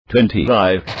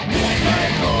25.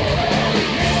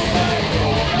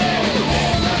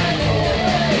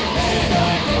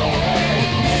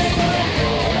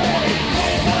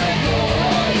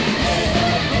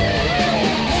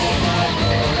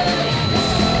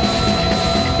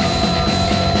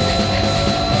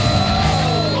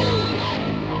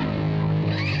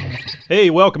 Hey,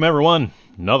 welcome everyone.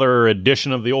 Another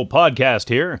edition of the old podcast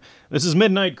here. This is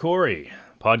Midnight Corey,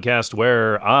 podcast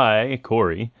where I,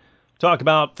 Corey, talk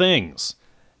about things.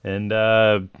 And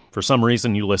for some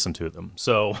reason you listen to them.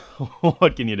 So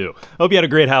what can you do? Hope you had a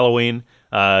great Halloween.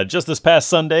 Just this past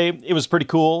Sunday, it was pretty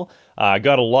cool. I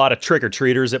got a lot of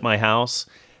trick-or-treaters at my house,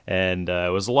 and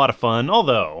it was a lot of fun.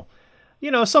 Although, you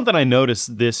know, something I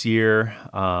noticed this year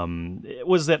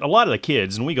was that a lot of the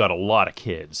kids, and we got a lot of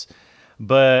kids,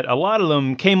 but a lot of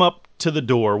them came up to the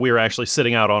door. We were actually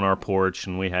sitting out on our porch,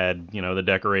 and we had, you know, the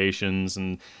decorations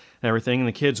and everything, and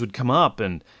the kids would come up,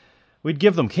 and we'd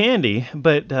give them candy,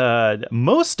 but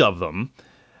most of them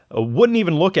wouldn't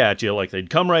even look at you. Like, they'd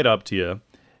come right up to you,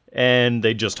 and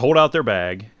they'd just hold out their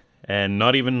bag, and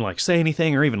not even, like, say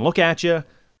anything or even look at you.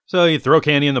 So you throw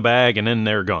candy in the bag, and then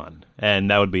they're gone,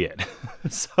 and that would be it.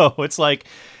 So it's like,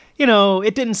 you know,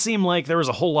 it didn't seem like there was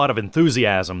a whole lot of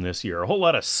enthusiasm this year, a whole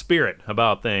lot of spirit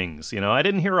about things. You know, I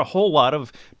didn't hear a whole lot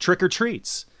of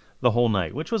trick-or-treats the whole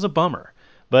night, which was a bummer.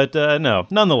 But no,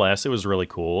 nonetheless, it was really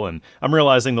cool, and I'm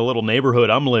realizing the little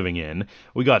neighborhood I'm living in,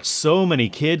 we got so many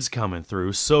kids coming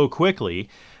through so quickly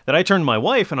that I turned to my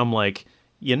wife and I'm like,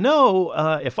 you know,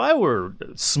 if I were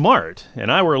smart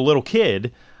and I were a little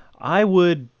kid, I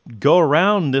would go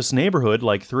around this neighborhood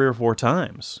like 3 or 4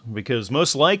 times, because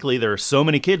most likely there are so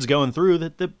many kids going through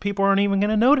that the people aren't even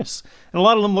going to notice. And a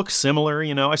lot of them look similar.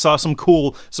 You know, I saw some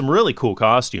really cool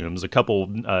costumes, a couple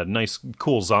nice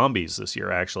cool zombies this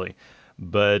year actually.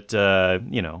 But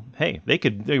you know, hey,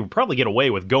 they would probably get away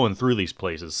with going through these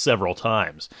places several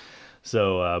times.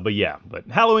 So but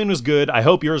Halloween was good. I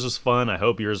hope yours was fun. I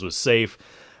hope yours was safe.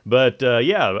 But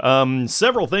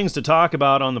several things to talk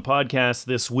about on the podcast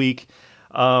this week.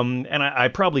 And I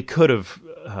probably could have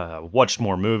watched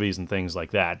more movies and things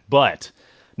like that, but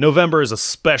November is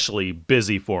especially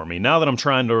busy for me. Now that I'm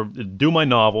trying to do my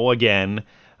novel again,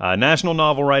 National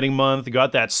Novel Writing Month,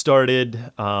 got that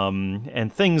started,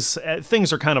 and things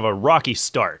are kind of a rocky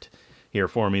start here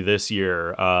for me this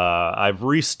year. I've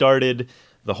restarted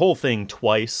the whole thing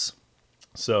twice,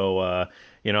 so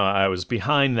you know, I was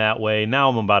behind that way. Now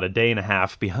I'm about a day and a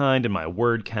half behind in my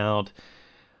word count,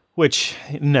 which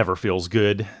never feels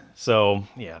good. So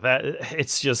yeah,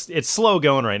 it's slow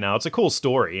going right now. It's a cool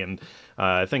story, and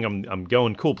I think I'm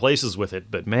going cool places with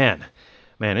it. But man,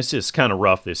 it's just kind of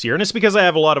rough this year, and it's because I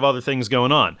have a lot of other things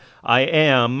going on. I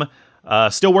am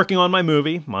still working on my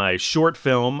movie, my short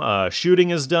film. Shooting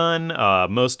is done.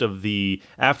 Most of the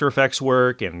After Effects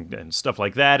work and stuff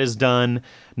like that is done.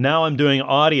 Now I'm doing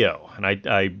audio, and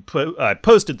I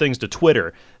posted things to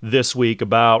Twitter this week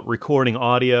about recording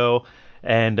audio.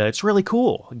 And it's really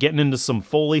cool, getting into some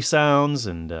Foley sounds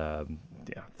and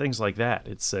things like that.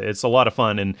 It's a lot of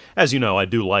fun, and as you know, I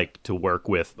do like to work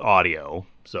with audio,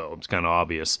 so it's kind of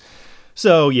obvious.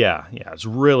 So yeah, it's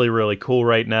really, really cool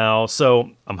right now. So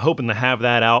I'm hoping to have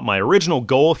that out. My original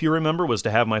goal, if you remember, was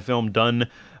to have my film done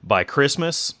by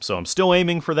Christmas, so I'm still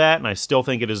aiming for that, and I still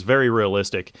think it is very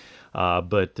realistic.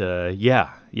 But a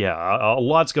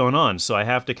lot's going on, so I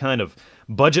have to kind of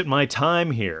budget my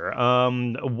time here.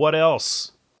 What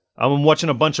else? I'm watching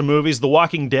a bunch of movies. The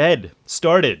Walking Dead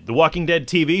started. The Walking Dead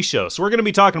TV show. So we're going to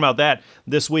be talking about that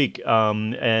this week.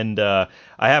 And I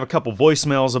have a couple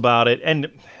voicemails about it.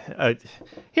 And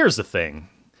here's the thing.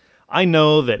 I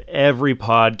know that every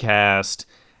podcast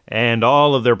and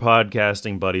all of their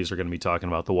podcasting buddies are going to be talking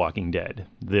about The Walking Dead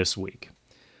this week.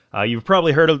 You've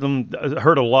probably heard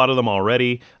a lot of them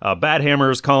already. Bad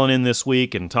Hammer is calling in this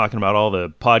week and talking about all the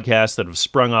podcasts that have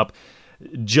sprung up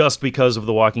just because of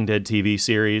the Walking Dead TV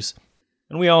series.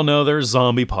 And we all know there's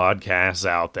zombie podcasts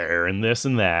out there and this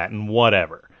and that and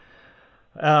whatever.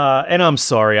 And I'm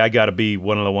sorry, I gotta be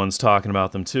one of the ones talking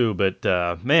about them too, but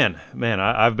I've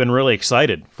been really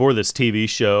excited for this TV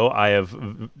show. I have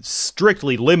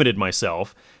strictly limited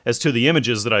myself as to the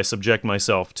images that I subject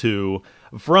myself to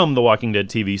from the Walking Dead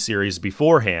TV series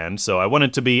beforehand, so I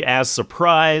wanted to be as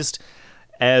surprised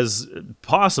as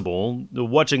possible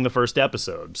watching the first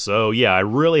episode. So yeah, I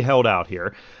really held out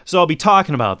here. So I'll be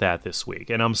talking about that this week,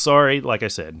 and I'm sorry, like I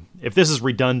said, if this is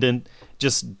redundant,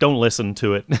 just don't listen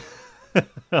to it.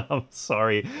 I'm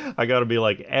sorry, I gotta be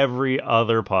like every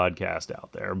other podcast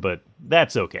out there, but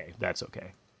that's okay.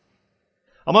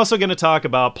 I'm also going to talk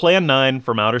about Plan 9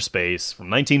 from Outer Space from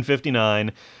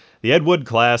 1959, the Ed Wood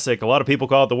classic. A lot of people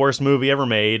call it the worst movie ever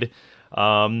made.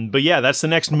 But yeah, that's the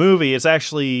next movie. It's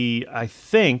actually, I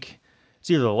think, it's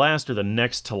either the last or the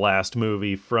next to last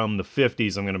movie from the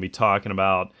 50s I'm going to be talking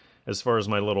about as far as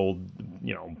my little,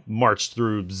 march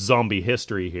through zombie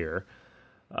history here.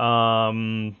 Let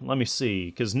me see,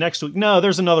 because next week, no,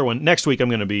 there's another one. Next week I'm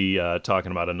going to be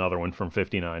talking about another one from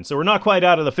 59. So we're not quite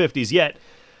out of the 50s yet.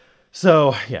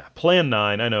 So, yeah, Plan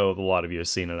 9, I know a lot of you have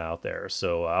seen it out there.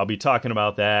 So I'll be talking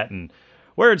about that and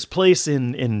where its place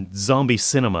in zombie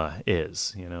cinema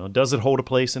is. Does it hold a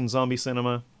place in zombie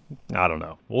cinema? I don't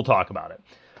know. We'll talk about it.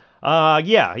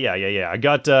 Yeah. I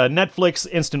got Netflix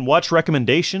Instant Watch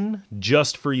recommendation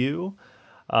just for you.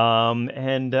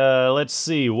 And let's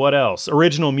see, what else?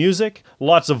 Original music,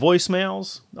 lots of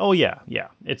voicemails. Oh yeah.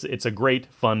 It's a great,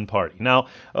 fun party. Now,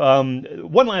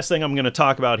 one last thing I'm going to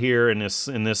talk about here in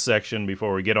this section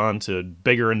before we get on to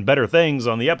bigger and better things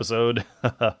on the episode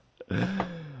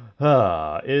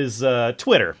is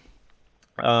Twitter.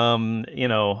 A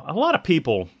lot of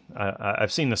people,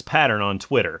 I've seen this pattern on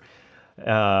Twitter.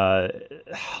 A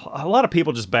lot of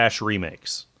people just bash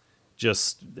remakes.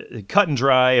 Just cut and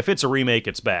dry. If it's a remake,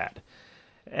 it's bad.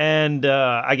 And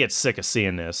I get sick of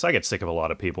seeing this. I get sick of a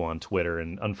lot of people on Twitter.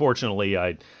 And unfortunately,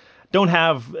 I don't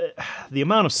have the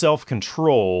amount of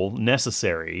self-control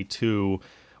necessary to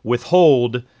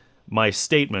withhold my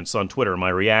statements on Twitter, my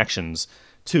reactions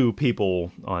to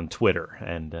people on Twitter.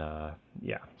 And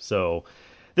so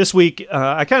this week,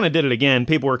 I kind of did it again.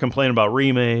 People were complaining about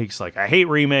remakes. Like, I hate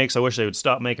remakes. I wish they would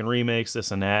stop making remakes,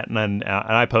 this and that. And then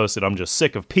I posted, I'm just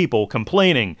sick of people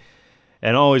complaining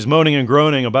and always moaning and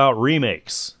groaning about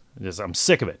remakes. I'm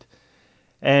sick of it.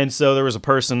 And so there was a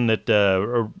person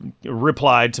that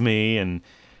replied to me,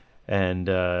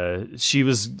 and she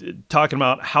was talking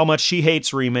about how much she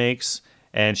hates remakes,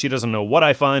 and she doesn't know what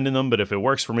I find in them, but if it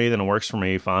works for me, then it works for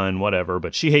me, fine, whatever.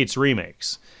 But she hates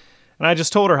remakes. And I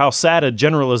just told her how sad a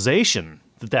generalization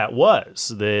that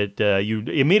was, that you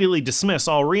immediately dismiss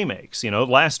all remakes.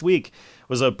 Last week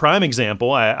was a prime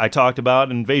example. I talked about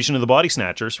Invasion of the Body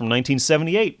Snatchers from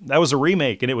 1978. That was a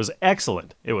remake, and it was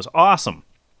excellent. It was awesome.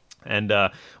 And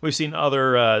we've seen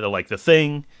other, like The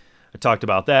Thing. I talked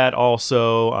about that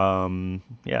also.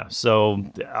 So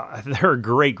there are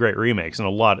great remakes, and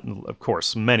a lot, of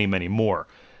course, many, many more.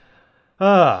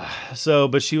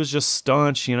 But she was just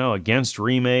staunch, against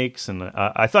remakes, and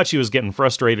I thought she was getting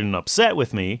frustrated and upset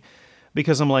with me,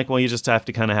 because I'm like, well, you just have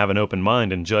to kind of have an open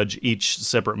mind and judge each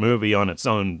separate movie on its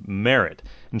own merit,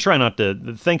 and try not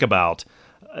to think about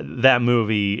that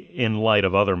movie in light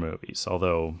of other movies,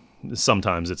 although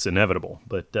sometimes it's inevitable.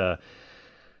 But,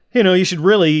 you should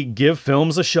really give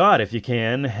films a shot if you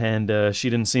can, and she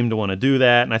didn't seem to want to do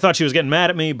that, and I thought she was getting mad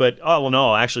at me, but all in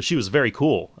all, actually, she was very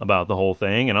cool about the whole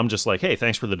thing, and I'm just like, hey,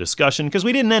 thanks for the discussion, because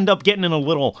we didn't end up getting in a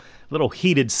little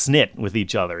heated snit with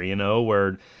each other,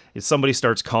 where if somebody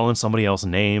starts calling somebody else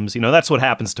names, that's what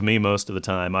happens to me most of the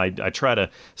time. I try to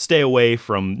stay away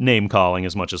from name-calling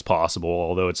as much as possible,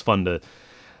 although it's fun to,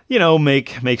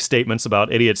 make statements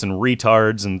about idiots and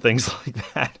retards and things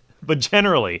like that. But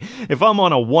generally, if I'm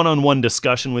on a one-on-one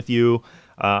discussion with you,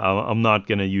 I'm not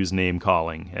going to use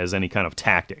name-calling as any kind of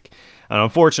tactic. And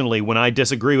unfortunately, when I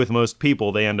disagree with most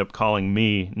people, they end up calling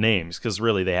me names, because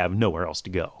really they have nowhere else to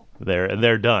go.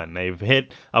 They're done. They've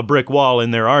hit a brick wall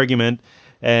in their argument,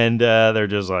 and they're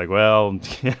just like, well,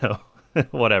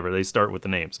 whatever. They start with the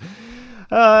names.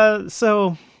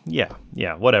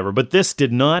 Yeah, whatever. But this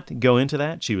did not go into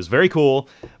that. She was very cool.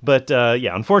 But,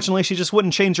 unfortunately, she just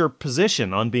wouldn't change her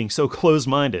position on being so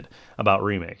close-minded about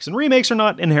remakes. And remakes are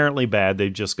not inherently bad.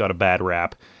 They've just got a bad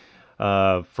rap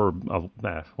for,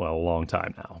 a long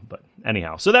time now. But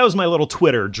anyhow, so that was my little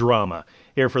Twitter drama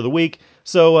here for the week.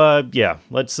 So,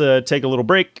 let's take a little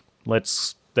break.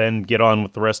 Let's then get on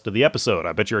with the rest of the episode.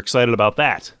 I bet you're excited about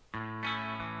that.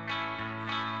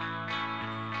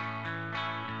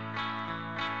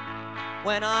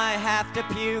 When I have to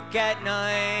puke at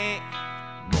night,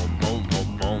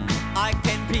 I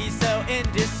can be so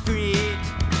indiscreet.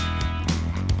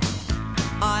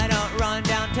 I don't run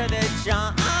down to the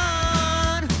John.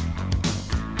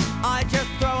 I just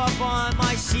throw up on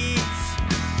my sheets.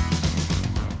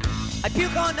 I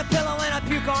puke on the pillow and I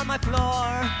puke on my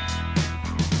floor.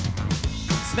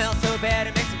 Smells so bad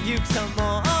it makes me puke some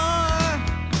more.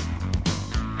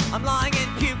 I'm lying in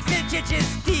puke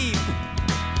inches deep.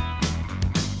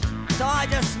 So I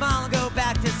just smile and go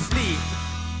back to sleep.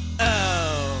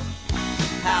 Oh,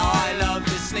 how I love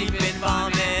to sleep and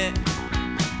vomit.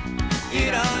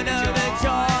 You don't know the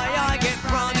joy I get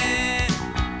from it.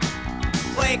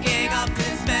 Waking up to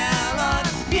the smell of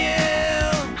spew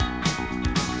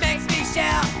makes me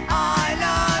shout, I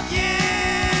love you.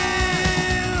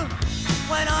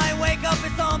 When I wake up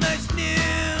it's almost noon.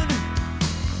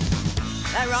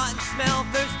 That rotten smell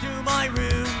fills through my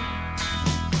room.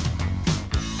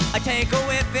 I take a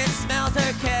whiff, it smells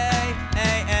okay.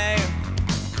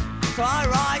 So I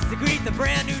rise to greet the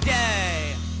brand new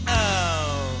day.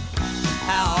 Oh,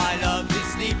 how I love to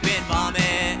sleep in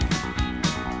vomit.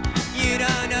 You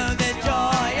don't know the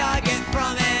joy I get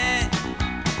from it.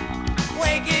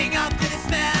 Waking up to the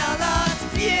smell of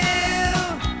spew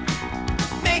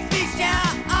makes me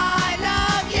shout, I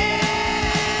love you.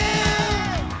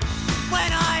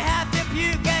 When I have to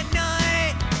puke at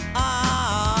night,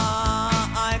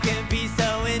 I can be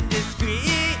so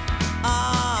indiscreet.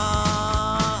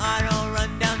 I don't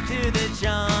run down to the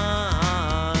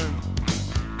john.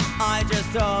 I just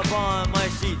throw up on my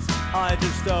sheets. I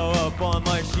just throw up on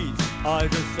my sheets. I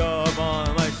just throw up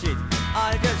on my sheets.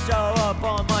 I just show up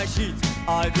on my sheets.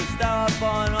 I just throw up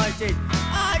on my sheets.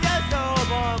 I just throw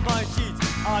up on my sheets.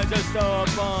 I just throw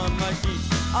up on my sheets.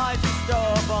 I just throw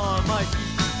up on my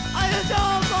sheets. I just throw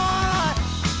up on my.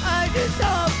 I just throw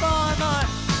up on my.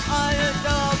 I just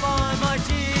throw up on my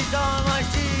sheets. On my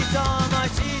sheets. On my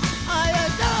sheets. I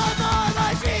just throw up on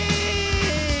my sheets.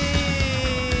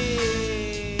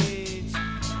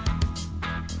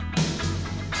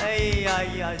 Hey,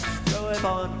 I just throw up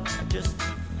on. I just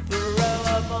throw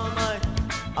up on my.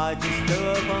 I just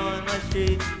throw up on my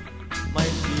sheets. My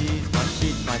sheets, my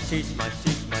sheets, my sheets, my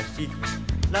sheets, my sheets.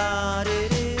 La do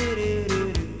do do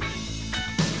do do.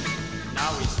 Now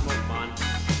we smoke, man.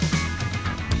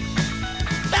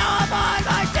 Throw up on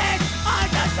my sheets. I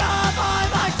just throw up on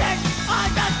my sheets. I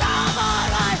just throw up on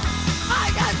my. I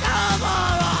just throw up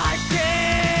on my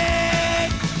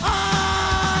sheets.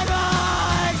 On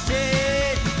my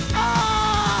sheets. On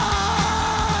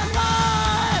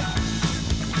my.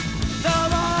 The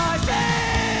my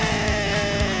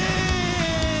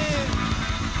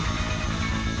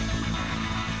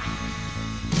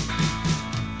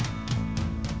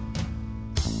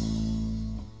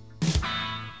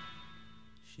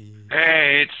sheets.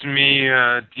 Hey, it's me,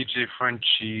 DJ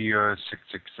Frenchy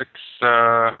 666.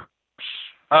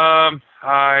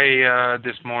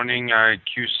 This morning I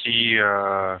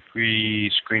QC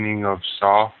free screening of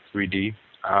Saw 3D,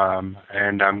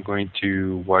 and I'm going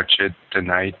to watch it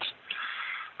tonight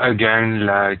again,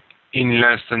 like in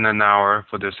less than an hour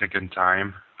for the second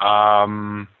time.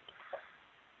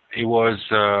 It was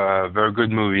a very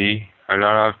good movie. A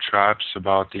lot of traps,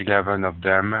 about 11 of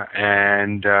them,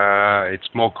 and it's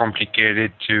more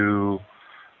complicated to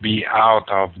be out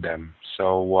of them.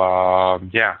 So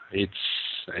yeah, it's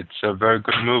a very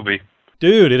good movie.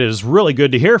 Dude, it is really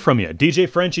good to hear from you. DJ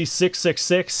Frenchy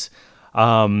 666.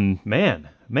 Man,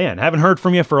 haven't heard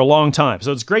from you for a long time.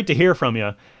 So it's great to hear from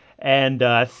you. And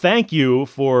thank you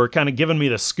for kind of giving me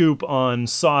the scoop on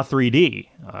Saw 3D,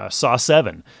 Saw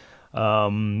 7.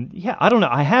 Yeah, I don't know.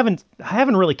 I haven't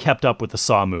really kept up with the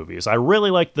Saw movies. I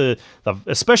really like the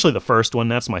especially the first one.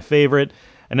 That's my favorite.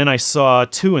 And then I saw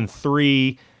 2 and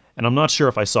 3, and I'm not sure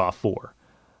if I saw 4.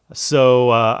 So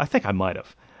I think I might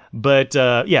have. But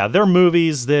yeah, they're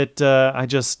movies that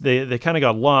they kind of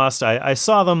got lost. I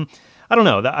saw them. I don't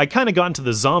know. I kind of got into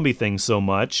the zombie thing so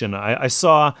much, and I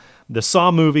saw the Saw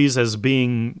movies as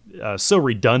being so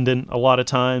redundant a lot of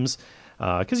times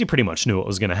because you pretty much knew what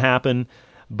was going to happen.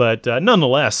 But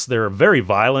nonetheless, they're very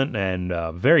violent and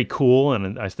very cool,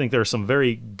 and I think there are some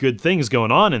very good things going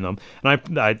on in them.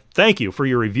 And I thank you for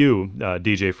your review,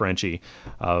 DJ Frenchy,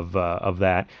 of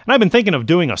that. And I've been thinking of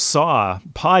doing a Saw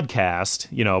podcast.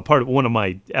 You know, part of one of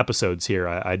my episodes here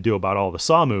I do about all the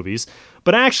Saw movies.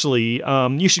 But actually,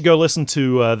 you should go listen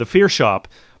to the Fear Shop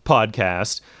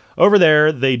podcast. Over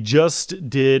there, they just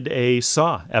did a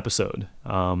Saw episode.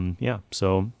 Yeah,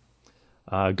 so.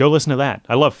 Go listen to that.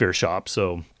 I love Fear Shop,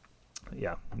 so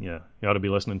yeah, you ought to be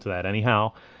listening to that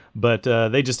anyhow. But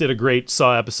they just did a great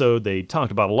Saw episode. They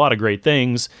talked about a lot of great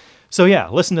things. So yeah,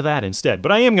 listen to that instead.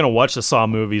 But I am going to watch the Saw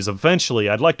movies eventually.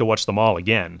 I'd like to watch them all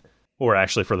again. Or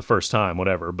actually for the first time,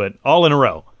 whatever. But all in a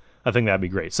row. I think that'd be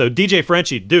great. So DJ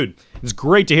Frenchy, dude, it's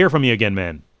great to hear from you again,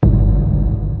 man.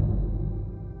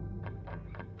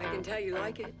 I can tell you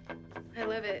like it. I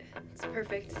love it. It's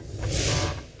perfect.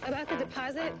 About the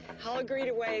deposit, I'll agree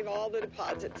to waive all the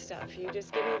deposit stuff. You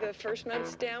just give me the first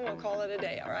month's down, we'll call it a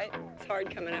day, all right? It's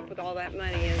hard coming up with all that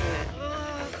money, isn't it?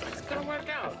 It's gonna work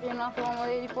out. You're not the one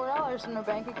with $84 in my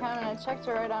bank account and a check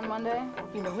to write on Monday.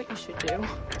 You know what you should do?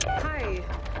 Hi,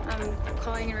 I'm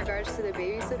calling in regards to the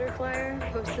babysitter flyer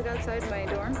posted outside my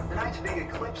dorm. Tonight's big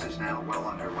eclipse is now well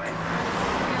underway.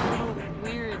 It's a little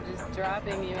weird just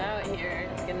dropping you out here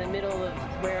in the middle of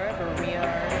wherever we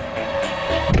are.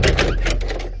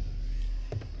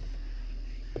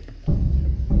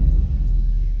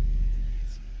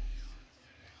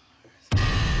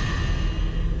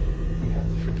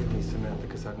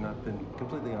 because I've not been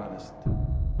completely honest.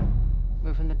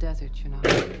 We're from the desert, you know.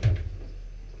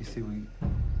 You see,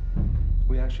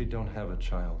 we actually don't have a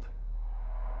child.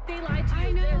 They lied to you.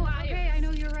 I know. Okay, I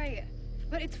know you're right.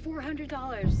 But it's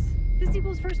 $400. This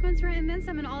equals first month's rent and then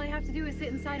some, and all I have to do is sit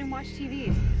inside and watch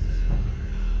TV.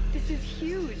 This is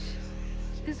huge.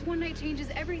 This one night changes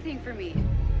everything for me.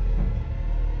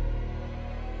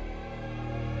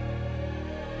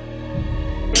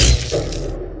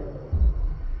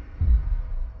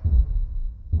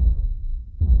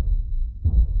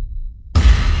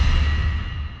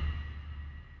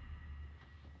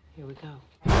 Here we go.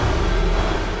 Are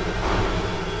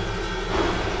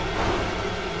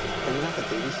you not the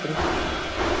babysitter?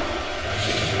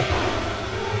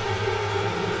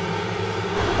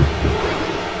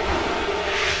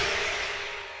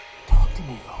 Talk to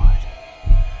me, Lord.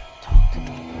 Talk to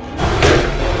me.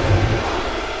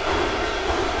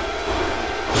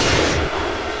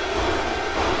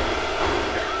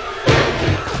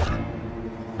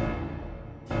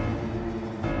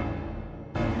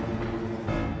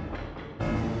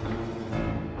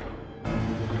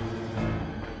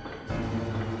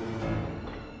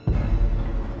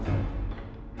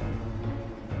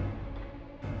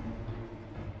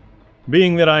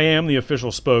 Being that I am the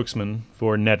official spokesman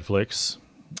for Netflix,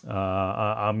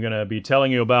 I'm going to be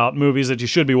telling you about movies that you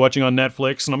should be watching on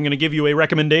Netflix, and I'm going to give you a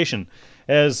recommendation,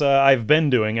 as I've been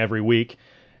doing every week,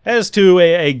 as to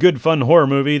a good, fun horror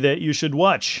movie that you should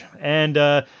watch. And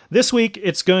this week,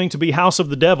 it's going to be House of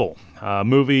the Devil, a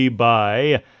movie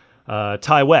by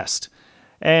Ty West.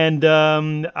 And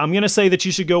I'm going to say that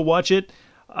you should go watch it.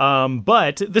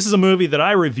 But this is a movie that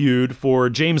I reviewed for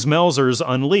James Melzer's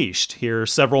Unleashed here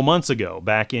several months ago,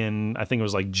 back in, I think it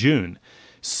was like June.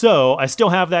 So I still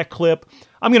have that clip.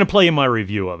 I'm going to play you my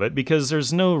review of it because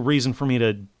there's no reason for me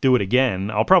to do it again.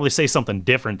 I'll probably say something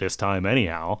different this time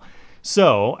anyhow.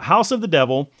 So House of the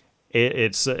Devil,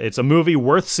 it's a movie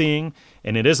worth seeing,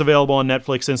 and it is available on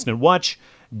Netflix Instant Watch.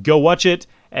 Go watch it.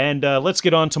 And let's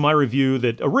get on to my review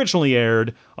that originally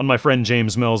aired on my friend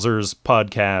James Melzer's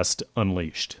podcast,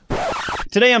 Unleashed.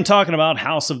 Today I'm talking about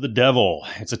House of the Devil.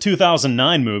 It's a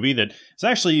 2009 movie that has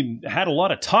actually had a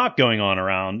lot of talk going on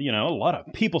around. You know, a lot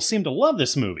of people seem to love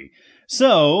this movie.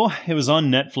 So, it was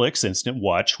on Netflix Instant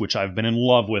Watch, which I've been in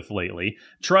love with lately.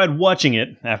 Tried watching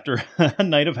it after a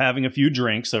night of having a few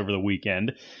drinks over the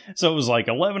weekend. So it was like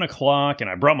 11 o'clock, and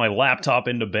I brought my laptop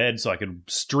into bed so I could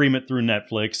stream it through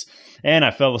Netflix, and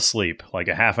I fell asleep like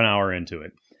a half an hour into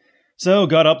it. So,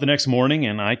 got up the next morning,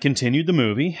 and I continued the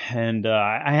movie, and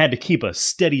I had to keep a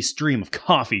steady stream of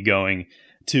coffee going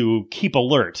to keep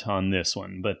alert on this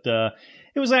one, but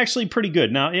it was actually pretty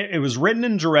good. Now, it was written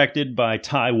and directed by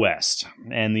Ty West,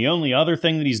 and the only other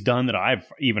thing that he's done that I've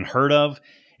even heard of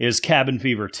is Cabin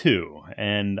Fever 2,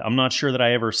 and I'm not sure that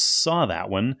I ever saw that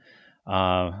one.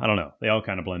 I don't know. They all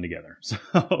kind of blend together.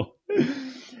 So,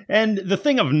 and the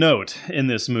thing of note in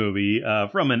this movie,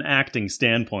 from an acting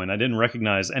standpoint, I didn't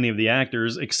recognize any of the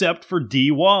actors except for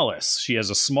Dee Wallace. She has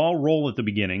a small role at the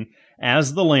beginning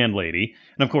as the landlady,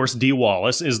 and of course Dee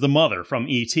Wallace is the mother from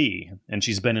E.T., and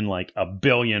she's been in like a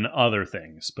billion other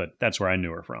things, but that's where I knew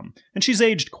her from. And she's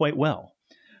aged quite well.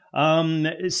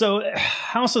 So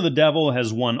House of the Devil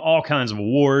has won all kinds of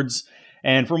awards,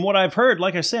 and from what I've heard,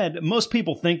 like I said, most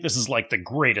people think this is like the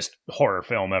greatest horror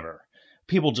film ever.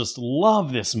 People just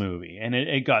love this movie, and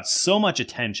it got so much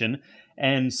attention,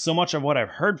 and so much of what I've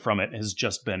heard from it has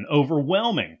just been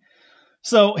overwhelming.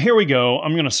 So here we go.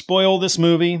 I'm going to spoil this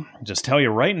movie, just tell you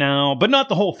right now, but not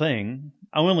the whole thing.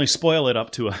 I'll only spoil it up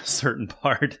to a certain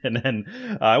part, and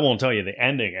then I won't tell you the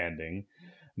ending.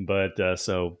 But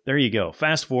so there you go.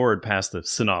 Fast forward past the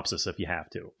synopsis if you have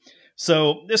to.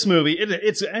 So this movie,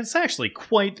 it's actually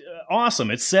quite awesome.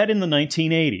 It's set in the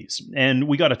 1980s, and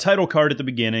we got a title card at the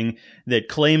beginning that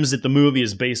claims that the movie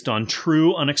is based on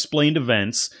true unexplained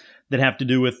events that have to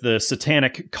do with the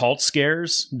satanic cult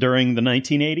scares during the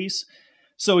 1980s.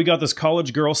 So we got this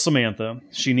college girl, Samantha.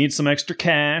 She needs some extra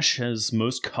cash, as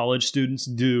most college students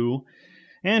do.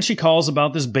 And she calls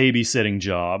about this babysitting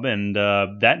job. And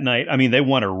that night, they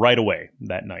want her right away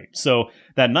that night. So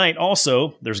that night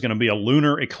also, there's going to be a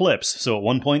lunar eclipse. So at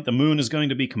one point, the moon is going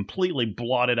to be completely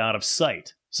blotted out of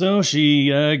sight. So she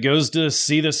goes to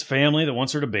see this family that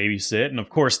wants her to babysit. And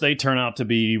of course, they turn out to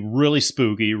be really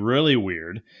spooky, really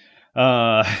weird.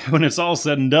 When it's all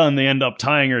said and done, they end up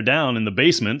tying her down in the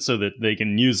basement so that they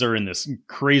can use her in this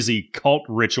crazy cult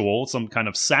ritual, some kind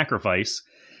of sacrifice.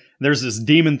 There's this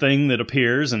demon thing that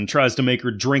appears and tries to make her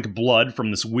drink blood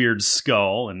from this weird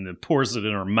skull and pours it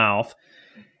in her mouth.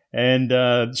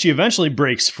 And she eventually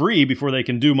breaks free before they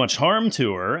can do much harm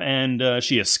to her, and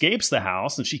she escapes the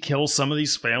house, and she kills some of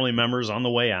these family members on the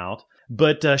way out.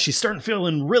 But she's starting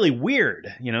feeling really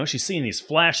weird. You know, she's seeing these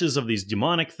flashes of these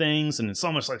demonic things, and it's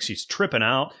almost like she's tripping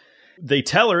out. They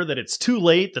tell her that it's too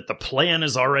late, that the plan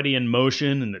is already in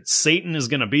motion, and that Satan is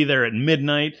going to be there at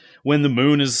midnight when the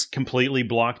moon is completely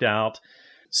blocked out.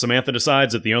 Samantha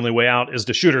decides that the only way out is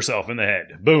to shoot herself in the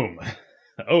head. Boom.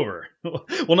 Over.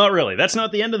 Well, not really. That's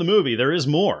not the end of the movie. There is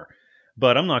more.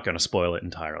 But I'm not going to spoil it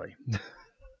entirely.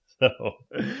 So,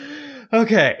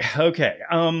 okay.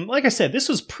 Like I said, this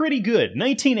was pretty good.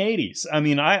 1980s. I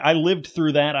mean, I lived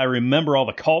through that. I remember all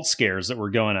the cult scares that were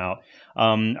going out.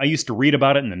 I used to read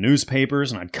about it in the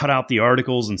newspapers, and I'd cut out the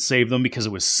articles and save them because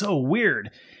it was so weird.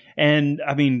 And,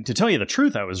 I mean, to tell you the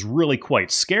truth, I was really quite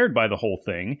scared by the whole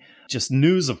thing. Just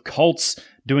news of cults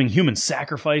doing human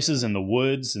sacrifices in the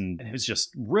woods, and it was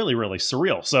just really, really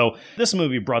surreal. So this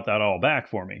movie brought that all back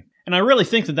for me. And I really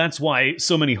think that that's why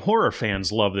so many horror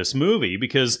fans love this movie,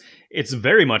 because it's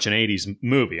very much an 80s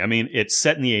movie. I mean, it's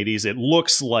set in the 80s. It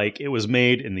looks like it was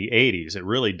made in the 80s. It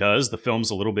really does. The film's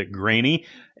a little bit grainy.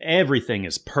 Everything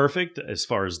is perfect as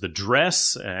far as the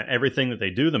dress, everything that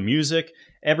they do, the music,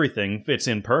 everything fits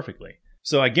in perfectly.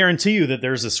 So I guarantee you that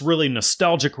there's this really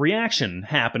nostalgic reaction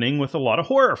happening with a lot of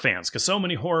horror fans, because so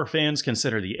many horror fans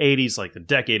consider the 80s like the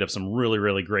decade of some really,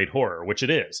 really great horror, which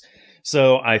it is.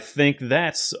 So I think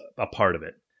that's a part of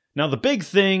it. Now, the big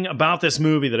thing about this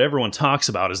movie that everyone talks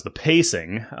about is the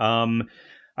pacing.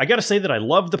 I gotta say that I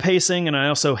loved the pacing, and I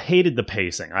also hated the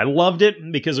pacing. I loved it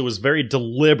because it was very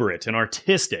deliberate and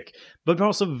artistic, but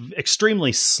also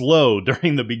extremely slow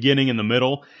during the beginning and the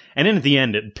middle, and then at the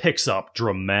end it picks up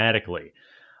dramatically.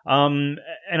 And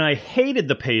I hated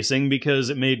the pacing because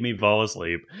it made me fall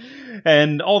asleep.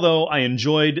 And although I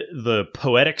enjoyed the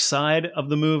poetic side of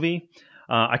the movie,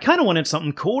 I kind of wanted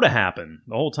something cool to happen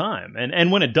the whole time.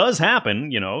 And when it does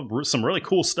happen, you know, some really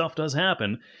cool stuff does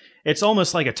happen, it's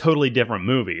almost like a totally different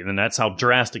movie, and that's how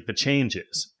drastic the change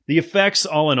is. The effects,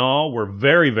 all in all, were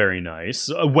very, very nice,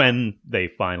 when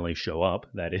they finally show up,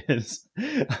 that is.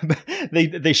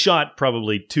 They shot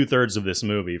probably 2/3 of this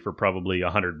movie for probably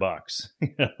 $100.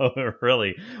 You know, it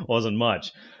really wasn't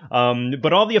much.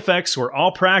 But all the effects were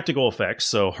all practical effects,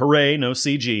 so hooray, no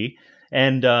CG.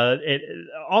 And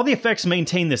all the effects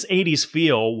maintain this 80s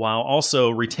feel while also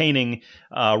retaining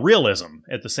realism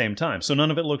at the same time. So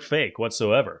none of it looked fake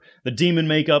whatsoever. The demon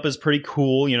makeup is pretty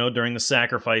cool, you know, during the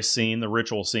sacrifice scene, the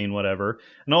ritual scene, whatever.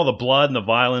 And all the blood and the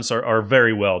violence are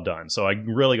very well done. So I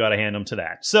really got to hand them to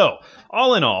that. So,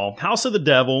 all in all, House of the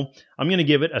Devil, I'm going to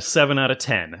give it a 7 out of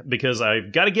 10 because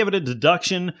I've got to give it a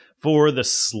deduction for the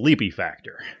sleepy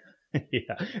factor.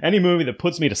 Yeah, any movie that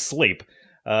puts me to sleep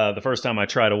the first time I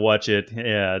try to watch it,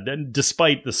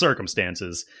 despite the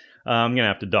circumstances, I'm going to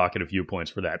have to dock it a few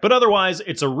points for that. But otherwise,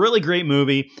 it's a really great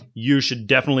movie. You should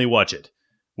definitely watch it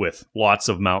with lots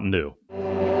of Mountain Dew.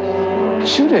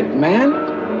 Shoot it,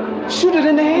 man. Shoot it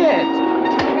in the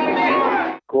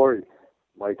head. Corey,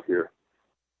 Mike here.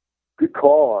 Good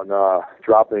call on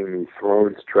dropping the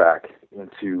Thrones track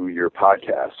into your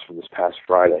podcast from this past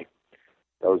Friday.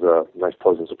 That was a nice,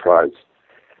 pleasant surprise.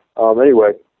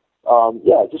 Anyway, I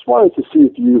just wanted to see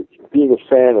if you, being a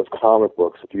fan of comic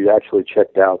books, if you'd actually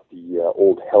checked out the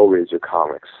old Hellraiser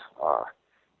comics.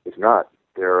 If not,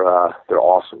 they're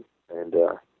awesome, and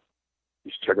you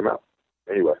should check them out.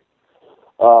 Anyway,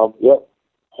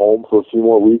 home for a few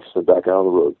more weeks and back out on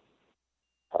the road.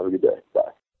 Have a good day.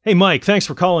 Bye. Hey, Mike, thanks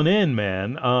for calling in,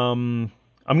 man.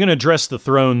 I'm going to address the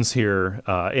Thrones here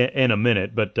in a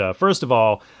minute, but first of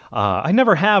all, I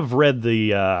never have read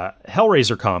the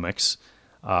Hellraiser comics.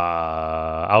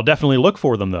 I'll definitely look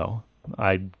for them, though.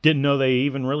 I didn't know they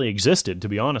even really existed, to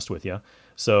be honest with you.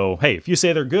 So, hey, if you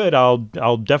say they're good,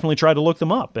 I'll definitely try to look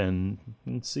them up and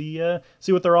see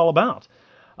what they're all about.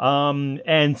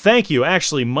 And thank you.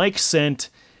 Actually, Mike sent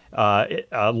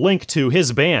a link to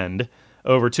his band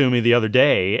over to me the other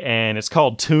day, and it's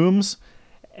called Tombs.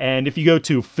 And if you go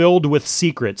to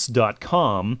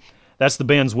filledwithsecrets.com, that's the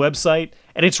band's website,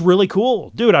 and it's really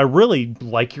cool. Dude, I really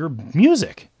like your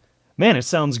music. Man, it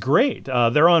sounds great.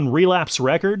 They're on Relapse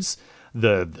Records.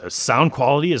 The sound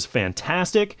quality is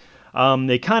fantastic.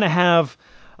 They kind of have...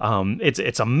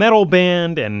 it's a metal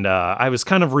band, and I was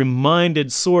kind of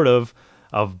reminded sort of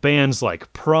bands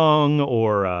like Prong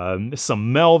or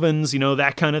some Melvins, you know,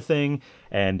 that kind of thing.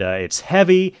 And it's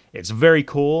heavy. It's very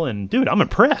cool. And, dude, I'm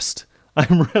impressed.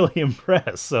 I'm really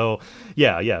impressed. So,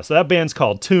 yeah. So that band's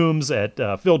called Tombs at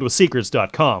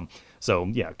filledwithsecrets.com. So,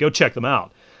 yeah, go check them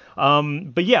out.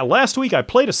 But yeah, last week I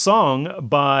played a song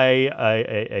by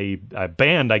a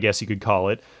band, I guess you could call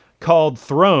it, called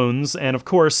Thrones, and of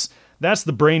course, that's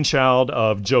the brainchild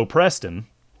of Joe Preston.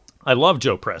 I love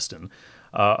Joe Preston,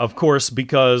 of course,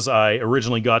 because I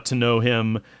originally got to know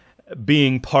him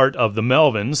being part of the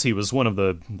Melvins. He was one of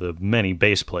the many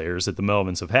bass players that the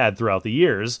Melvins have had throughout the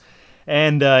years.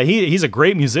 And he's a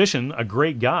great musician, a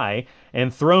great guy,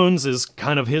 and Thrones is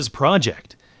kind of his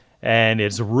project. And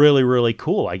it's really, really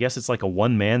cool. I guess it's like a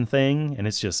one-man thing, and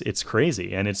it's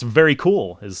crazy. And it's very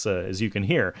cool, as you can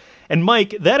hear. And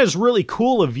Mike, that is really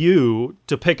cool of you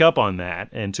to pick up on that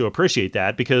and to appreciate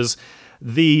that, because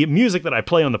the music that I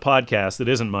play on the podcast that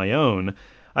isn't my own,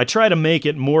 I try to make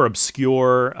it more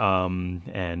obscure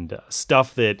and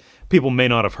stuff that people may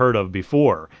not have heard of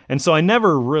before. And so I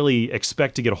never really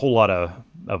expect to get a whole lot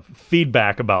of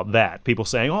feedback about that. People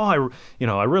saying, oh,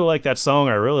 I really like that song,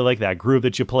 or I really like that groove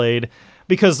that you played,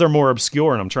 because they're more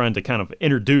obscure and I'm trying to kind of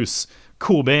introduce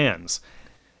cool bands.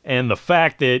 And the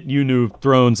fact that you knew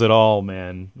Thrones at all,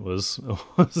 man, was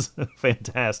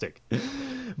fantastic.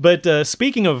 But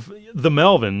speaking of the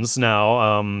Melvins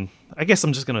now, I guess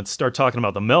I'm just going to start talking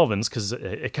about the Melvins because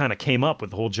it kind of came up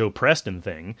with the whole Joe Preston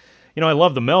thing. You know, I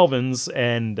love the Melvins,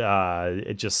 and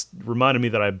it just reminded me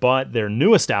that I bought their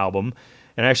newest album,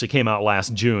 and it actually came out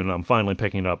last June, and I'm finally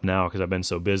picking it up now because I've been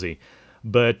so busy.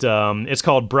 But it's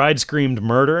called Bride Screamed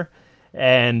Murder,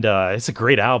 and it's a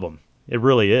great album. It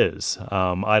really is.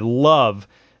 I love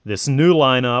this new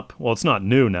lineup. Well, it's not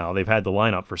new now. They've had the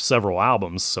lineup for several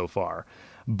albums so far.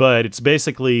 But it's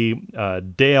basically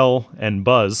Dale and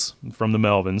Buzz from the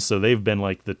Melvins, so they've been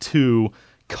like the two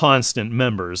constant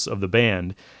members of the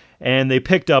band. And they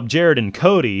picked up Jared and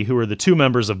Cody, who are the two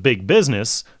members of Big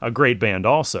Business, a great band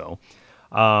also.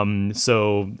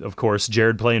 So, of course,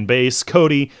 Jared playing bass,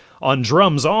 Cody on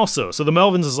drums also. So the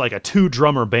Melvins is like a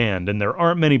two-drummer band, and there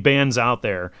aren't many bands out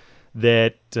there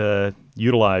that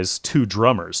utilize two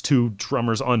drummers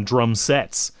on drum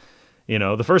sets. You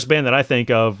know, the first band that I think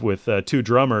of with two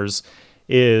drummers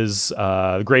is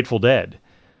the Grateful Dead.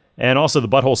 And also the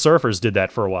Butthole Surfers did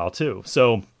that for a while too.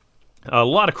 So a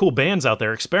lot of cool bands out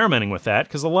there experimenting with that,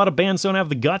 because a lot of bands don't have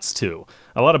the guts to.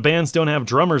 A lot of bands don't have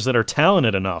drummers that are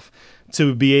talented enough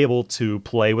to be able to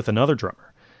play with another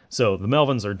drummer. So the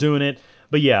Melvins are doing it.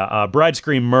 But yeah, Bride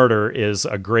Scream Murder is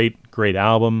a great, great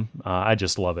album. I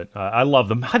just love it. I love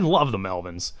them. I love the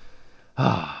Melvins.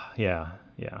 Yeah.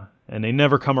 And they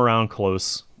never come around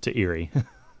close to Erie.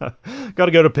 Got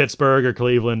to go to Pittsburgh or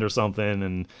Cleveland or something,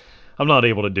 and I'm not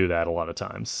able to do that a lot of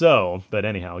times. So, but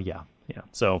anyhow, yeah.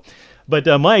 So, but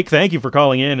Mike, thank you for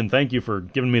calling in, and thank you for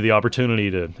giving me the opportunity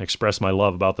to express my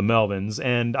love about the Melvins.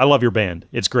 And I love your band.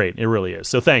 It's great. It really is.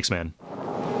 So thanks, man.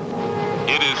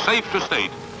 It is safe to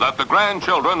state that the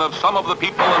grandchildren of some of the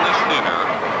people in this theater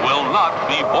will not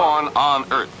be born on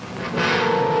Earth.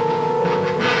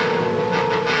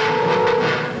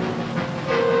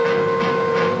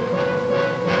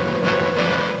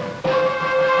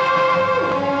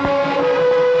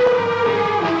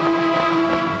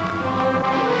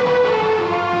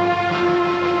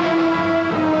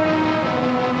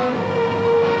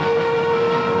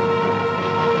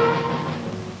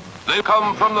 They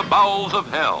come from the bowels of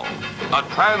hell, a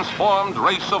transformed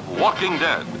race of walking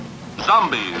dead,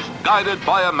 zombies guided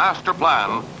by a master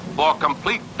plan for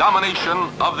complete domination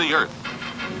of the Earth.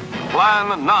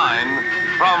 Plan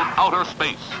 9 from outer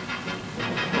space.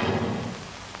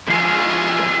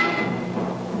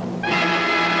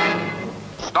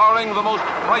 Starring the most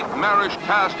nightmarish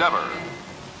cast ever,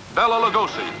 Bela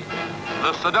Lugosi,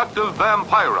 the seductive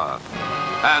Vampira,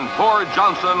 and Thor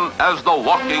Johnson as the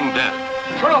Walking Dead.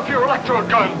 Turn off your electrode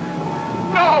gun!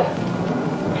 No!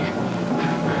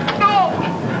 No!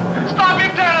 Stop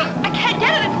it, Dennis! I can't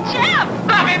get it, it's jammed!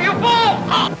 Stop it, you fool!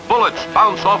 Bullets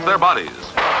bounce off their bodies.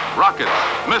 Rockets,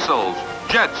 missiles,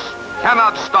 jets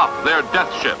cannot stop their death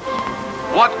ships.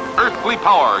 What earthly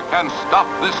power can stop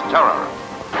this terror?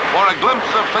 For a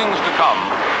glimpse of things to come,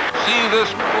 see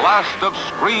this blast of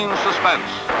screen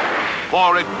suspense.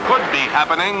 For it could be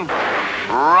happening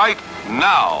right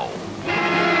now.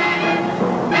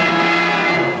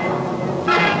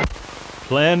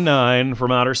 Plan 9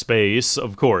 from Outer Space,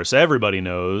 of course, everybody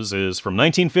knows, is from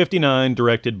 1959,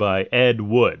 directed by Ed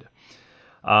Wood.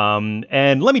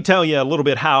 And let me tell you a little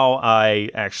bit how I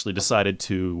actually decided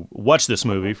to watch this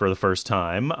movie for the first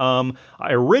time.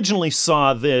 I originally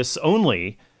saw this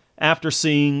only after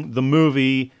seeing the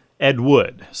movie Ed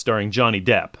Wood, starring Johnny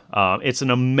Depp. It's an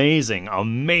amazing,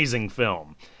 amazing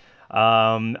film.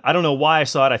 I don't know why I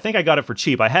saw it. I think I got it for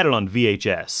cheap. I had it on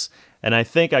VHS. And I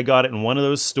think I got it in one of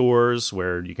those stores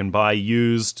where you can buy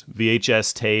used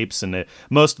VHS tapes, and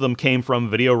most of them came from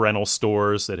video rental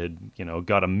stores that had,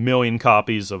 got a million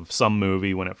copies of some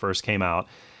movie when it first came out.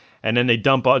 and then they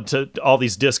dump onto all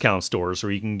these discount stores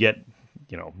where you can get,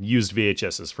 used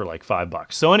VHSs for like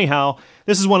 $5. So anyhow,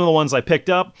 this is one of the ones I picked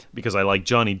up because I like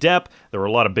Johnny Depp. There were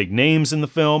a lot of big names in the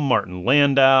film, Martin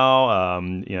Landau,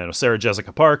 Sarah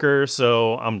Jessica Parker.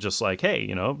 So I'm just like, hey,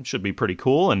 it should be pretty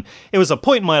cool. And it was a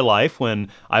point in my life when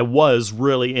I was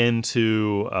really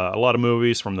into a lot of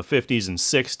movies from the 50s and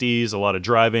 60s, a lot of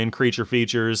drive-in creature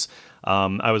features.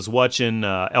 I was watching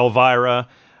Elvira.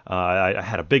 I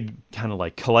had a big kind of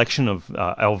like collection of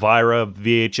Elvira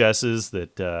VHSs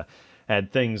that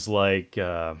had things like,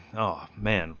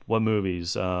 what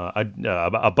movies?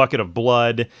 A Bucket of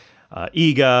Blood,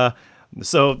 Ega.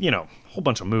 So, a whole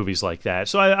bunch of movies like that.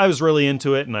 So I was really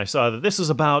into it, and I saw that this is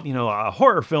about, a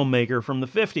horror filmmaker from the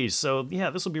 50s. So,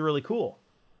 yeah, this will be really cool.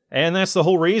 And that's the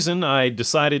whole reason I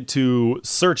decided to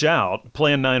search out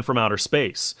Plan 9 from Outer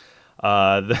Space.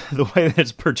 The way that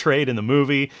it's portrayed in the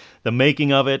movie, the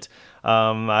making of it,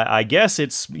 I guess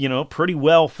it's, pretty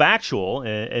well factual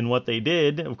in what they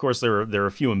did. Of course, there are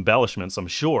a few embellishments, I'm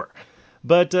sure.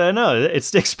 But no, it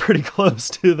sticks pretty close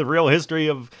to the real history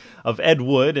of Ed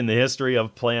Wood and the history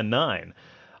of Plan 9.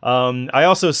 I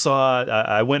also saw,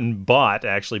 I went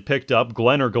and picked up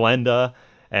Glen or Glenda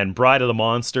and Bride of the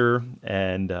Monster,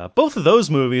 and both of those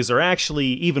movies are actually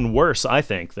even worse, I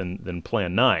think, than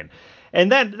Plan 9. And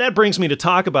that brings me to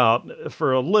talk about,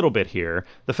 for a little bit here,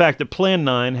 the fact that Plan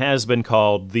 9 has been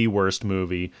called the worst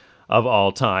movie of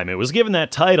all time. It was given that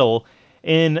title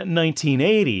in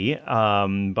 1980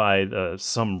 by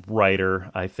some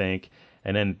writer, I think,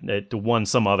 and then it won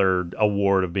some other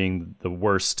award of being the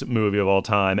worst movie of all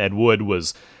time. Ed Wood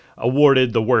was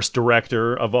awarded the worst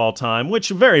director of all time, which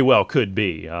very well could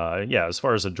be. As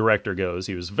far as a director goes,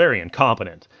 he was very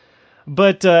incompetent.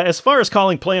 But as far as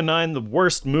calling Plan 9 the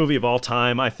worst movie of all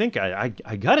time, I think I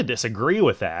gotta disagree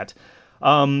with that.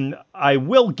 I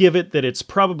will give it that it's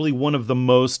probably one of the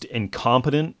most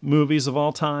incompetent movies of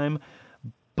all time,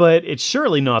 but it's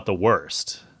surely not the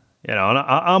worst. And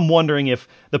I'm wondering if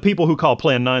the people who call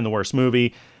Plan 9 the worst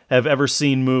movie have ever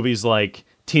seen movies like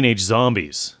Teenage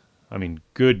Zombies. I mean,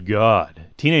 good God.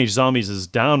 Teenage Zombies is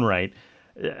downright,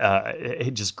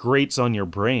 it just grates on your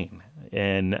brain.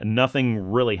 And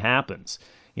nothing really happens.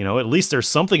 At least there's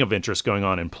something of interest going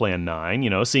on in Plan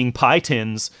 9. Seeing pie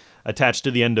tins attached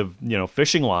to the end of,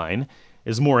 fishing line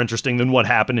is more interesting than what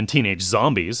happened in Teenage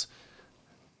Zombies.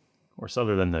 Of course,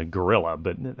 other than the gorilla,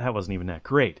 but that wasn't even that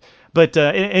great. But,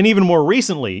 and even more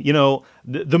recently,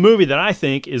 the movie that I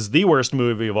think is the worst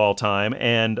movie of all time,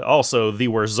 and also the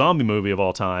worst zombie movie of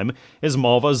all time, is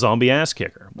Malva Zombie Ass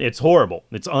Kicker. It's horrible.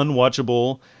 It's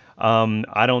unwatchable.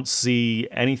 I don't see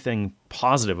anything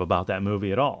positive about that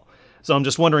movie at all. So I'm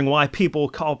just wondering why people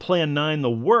call Plan 9 the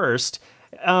worst.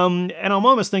 And I'm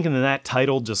almost thinking that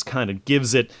title just kind of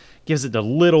gives it a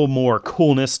little more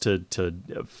coolness to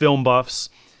film buffs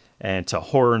and to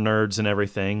horror nerds and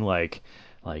everything. Like,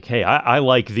 hey, I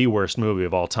like the worst movie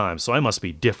of all time, so I must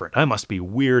be different. I must be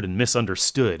weird and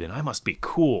misunderstood, and I must be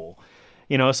cool.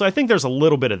 So I think there's a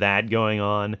little bit of that going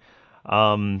on.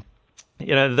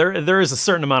 There is a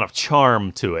certain amount of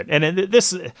charm to it. And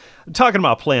this, talking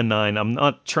about Plan 9, I'm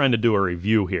not trying to do a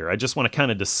review here. I just want to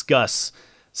kind of discuss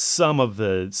some of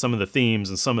the themes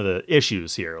and some of the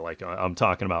issues here, like I'm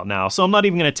talking about now. So I'm not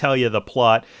even going to tell you the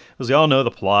plot, because we all know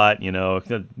the plot. A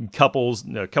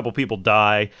couple people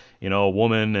die. A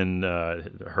woman and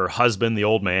her husband, the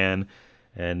old man,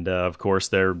 and of course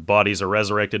their bodies are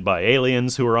resurrected by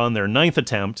aliens who are on their 9th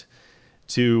attempt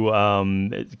to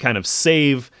kind of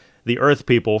save the Earth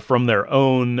people from their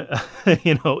own,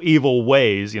 evil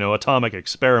ways, atomic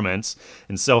experiments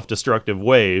and self-destructive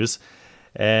ways.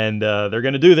 And they're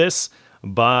going to do this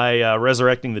by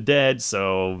resurrecting the dead.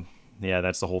 So, yeah,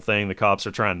 that's the whole thing. The cops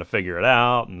are trying to figure it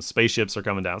out, and spaceships are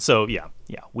coming down. So, yeah,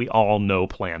 we all know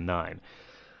Plan 9.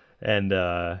 And,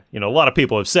 a lot of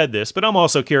people have said this, but I'm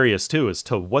also curious, too, as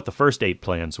to what the first 8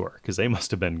 plans were, because they must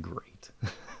have been great.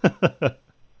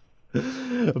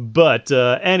 But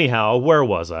anyhow, where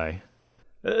was I?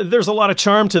 There's a lot of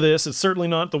charm to this. It's certainly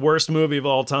not the worst movie of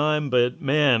all time, but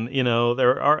man,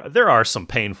 there are some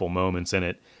painful moments in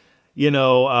it.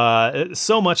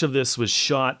 So much of this was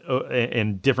shot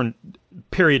in different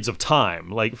periods of time.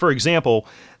 Like, for example,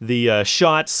 the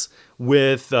shots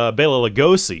with Bela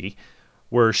Lugosi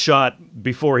were shot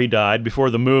before he died, before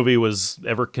the movie was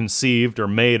ever conceived or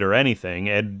made or anything.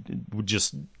 Ed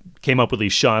just came up with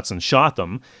these shots and shot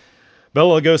them.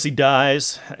 Bela Lugosi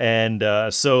dies, and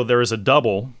so there is a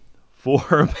double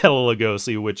for Bela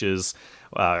Lugosi, which is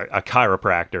a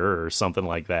chiropractor or something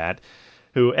like that,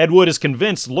 who Ed Wood is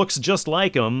convinced looks just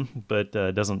like him, but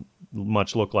doesn't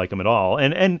much look like him at all.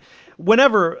 And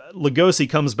whenever Lugosi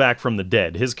comes back from the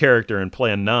dead, his character in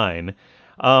Plan 9,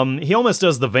 he almost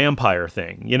does the vampire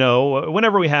thing. You know,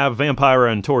 whenever we have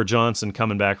Vampira and Tor Johnson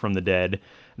coming back from the dead,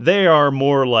 they are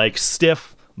more like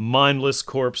stiff, mindless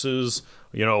corpses,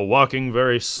 you know, walking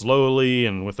very slowly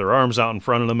and with their arms out in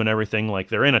front of them and everything, like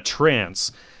they're in a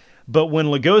trance. But when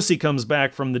Lugosi comes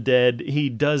back from the dead, he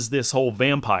does this whole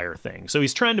vampire thing. So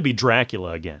he's trying to be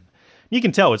Dracula again. You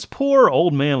can tell it's poor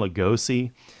old man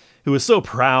Lugosi, who was so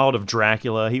proud of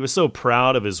Dracula. He was so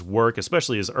proud of his work,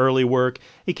 especially his early work.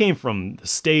 He came from the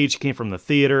stage, he came from the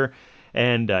theater,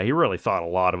 and he really thought a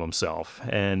lot of himself.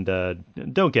 And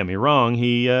don't get me wrong,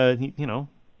 he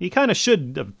kind of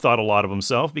should have thought a lot of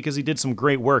himself because he did some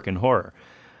great work in horror.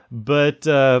 But,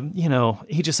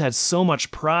 he just had so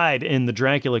much pride in the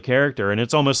Dracula character, and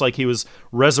it's almost like he was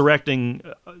resurrecting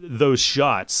those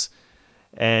shots,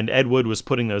 and Ed Wood was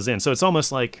putting those in. So it's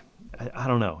almost like, I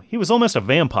don't know, he was almost a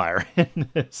vampire in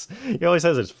this. He always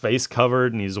has his face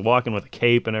covered, and he's walking with a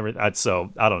cape and everything.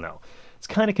 So, I don't know. It's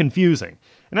kind of confusing.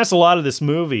 And that's a lot of this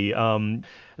movie.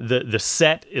 The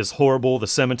set is horrible, the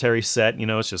cemetery set,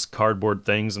 it's just cardboard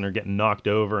things, and they're getting knocked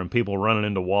over, and people running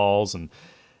into walls, and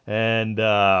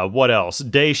what else?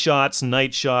 Day shots,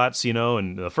 night shots,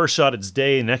 and the first shot it's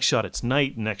day, next shot it's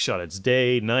night, next shot it's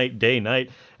day,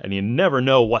 night, and you never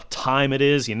know what time it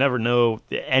is. You never know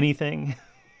anything.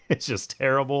 It's just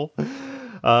terrible.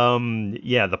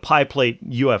 The pie plate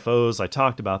UFOs, I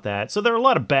talked about that. So there are a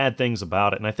lot of bad things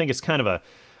about it, and I think it's kind of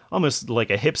almost like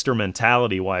a hipster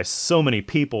mentality why so many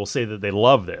people say that they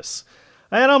love this.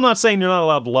 And I'm not saying you're not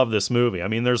allowed to love this movie. I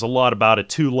mean, there's a lot about it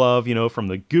to love, from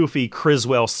the goofy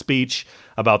Criswell speech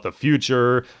about the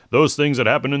future. Those things that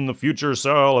happen in the future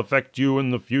shall affect you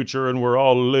in the future, and we're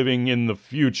all living in the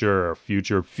future.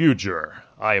 Future.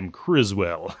 I am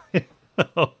Criswell.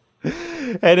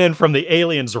 And then from the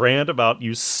aliens rant about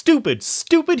you stupid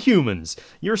humans.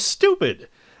 You're stupid.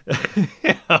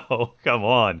 Come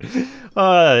on.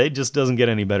 It just doesn't get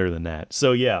any better than that.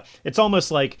 So yeah, it's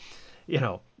almost like,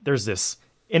 there's this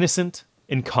innocent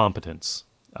incompetence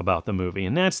about the movie,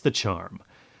 and that's the charm.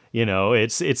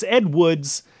 It's Ed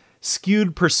Wood's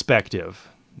skewed perspective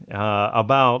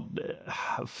about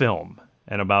film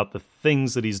and about the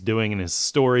things that he's doing in his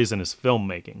stories and his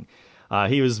filmmaking.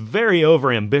 He was very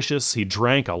overambitious. He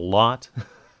drank a lot.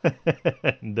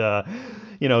 And,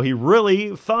 he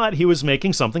really thought he was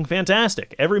making something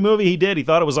fantastic. Every movie he did, he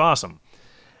thought it was awesome.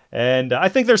 And I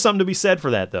think there's something to be said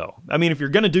for that, though. I mean, if you're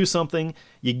going to do something,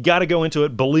 you got to go into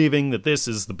it believing that this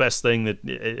is the best thing that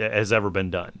has ever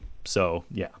been done. So,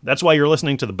 yeah, that's why you're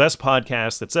listening to the best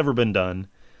podcast that's ever been done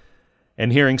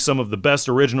and hearing some of the best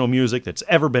original music that's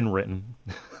ever been written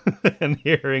and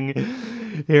hearing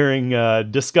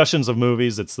discussions of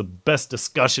movies. It's the best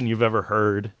discussion you've ever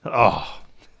heard. Oh,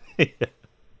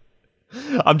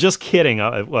 I'm just kidding.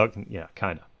 Well, yeah,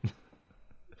 kind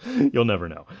of. You'll never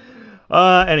know.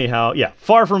 Anyhow, yeah,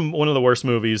 far from one of the worst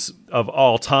movies of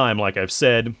all time, like I've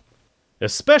said,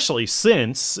 especially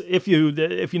since, if you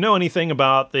know anything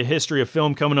about the history of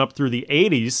film coming up through the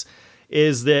 80s,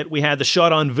 is that we had the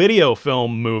shot-on-video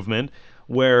film movement,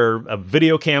 where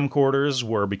video camcorders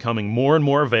were becoming more and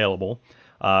more available.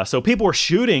 So people were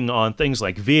shooting on things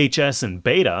like VHS and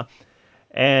Beta,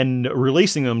 and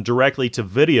releasing them directly to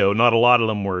video. Not a lot of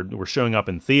them were showing up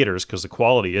in theaters because the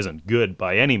quality isn't good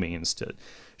by any means to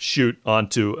shoot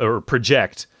onto or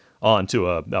project onto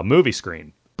a movie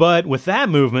screen. But with that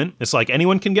movement, it's like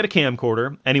anyone can get a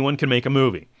camcorder, anyone can make a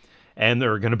movie. And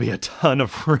there are going to be a ton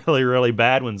of really, really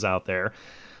bad ones out there.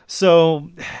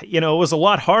 So, it was a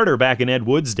lot harder back in Ed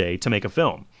Wood's day to make a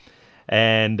film.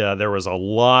 And there was a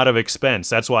lot of expense.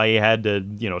 That's why he had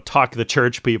to, talk the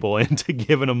church people into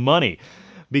giving him money,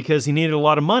 because he needed a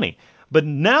lot of money. But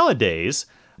nowadays,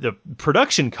 the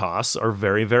production costs are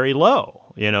very, very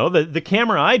low. The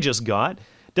camera I just got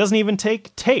doesn't even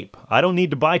take tape. I don't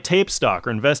need to buy tape stock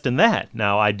or invest in that.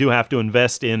 Now, I do have to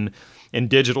invest in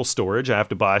digital storage. I have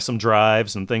to buy some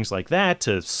drives and things like that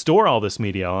to store all this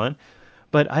media on.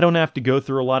 But I don't have to go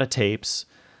through a lot of tapes.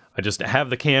 I just have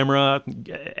the camera.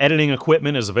 Editing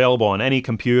equipment is available on any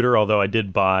computer, although I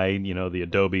did buy, the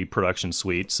Adobe production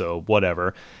suite, so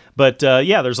whatever. But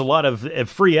there's a lot of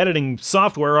free editing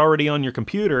software already on your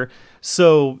computer.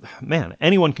 So, man,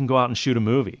 anyone can go out and shoot a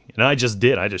movie. And I just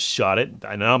did. I just shot it.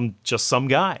 And I'm just some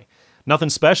guy. Nothing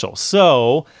special.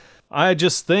 So, I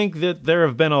just think that there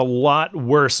have been a lot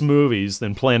worse movies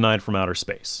than Plan 9 from Outer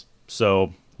Space.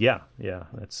 So, yeah,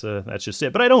 that's just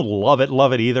it. But I don't love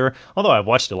it either. Although I've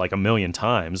watched it like a million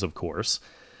times, of course.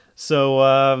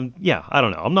 So, yeah, I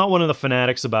don't know. I'm not one of the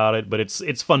fanatics about it, but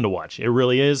it's fun to watch. It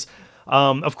really is.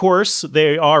 Of course,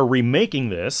 they are remaking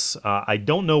this. I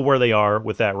don't know where they are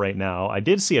with that right now. I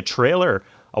did see a trailer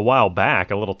a while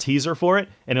back, a little teaser for it,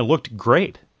 and it looked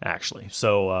great, actually.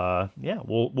 So, yeah,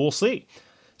 we'll see.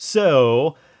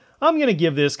 So, I'm going to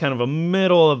give this kind of a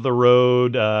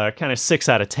middle-of-the-road, kind of 6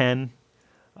 out of 10.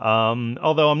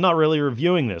 Although I'm not really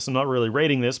reviewing this. I'm not really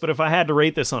rating this. But if I had to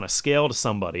rate this on a scale to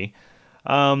somebody,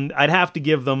 I'd have to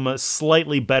give them a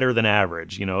slightly better than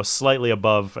average. Slightly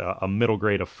above a middle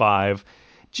grade of 5.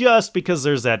 Just because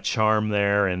there's that charm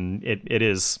there. And it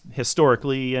is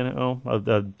historically,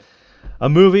 a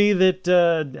movie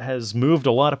that has moved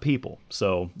a lot of people.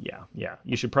 So, yeah,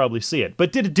 you should probably see it.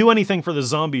 But did it do anything for the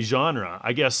zombie genre?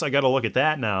 I guess I got to look at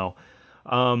that now.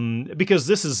 Because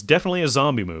this is definitely a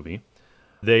zombie movie.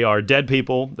 They are dead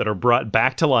people that are brought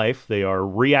back to life. They are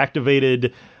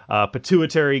reactivated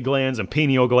pituitary glands and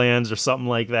pineal glands or something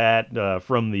like that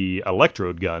from the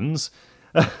electrode guns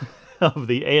of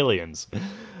the aliens.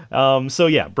 So,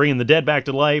 yeah, bringing the dead back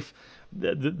to life.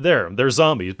 They're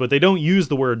zombies, but they don't use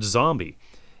the word zombie.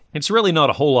 It's really not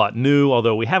a whole lot new,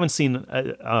 although we haven't seen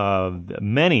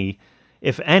many,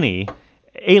 if any,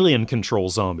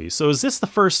 alien-controlled zombies. So is this the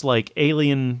first,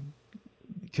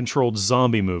 alien-controlled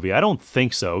zombie movie? I don't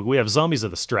think so. We have Zombies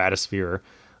of the Stratosphere,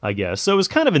 I guess. So it was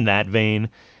kind of in that vein.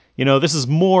 This is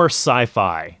more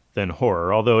sci-fi than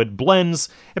horror, although it blends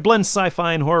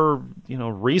sci-fi and horror,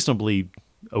 reasonably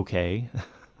okay.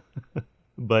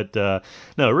 But, no,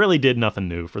 it really did nothing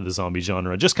new for the zombie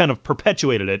genre. Just kind of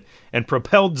perpetuated it and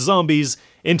propelled zombies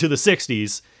into the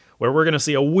 60s, where we're going to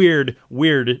see a weird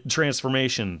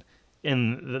transformation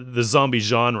in the zombie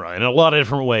genre in a lot of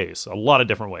different ways.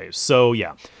 So,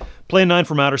 yeah. Plan 9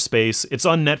 from Outer Space. It's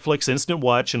on Netflix Instant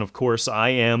Watch, and of course, I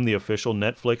am the official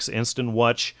Netflix Instant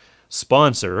Watch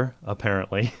sponsor,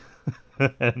 apparently.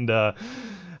 And I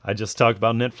just talk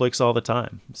about Netflix all the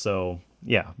time. So,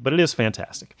 yeah, but it is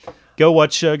fantastic. Go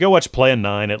watch Plan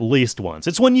 9 at least once.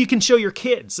 It's one you can show your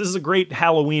kids. This is a great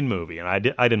Halloween movie, and I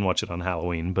didn't watch it on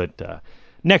Halloween, but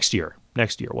next year,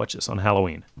 watch this on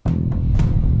Halloween.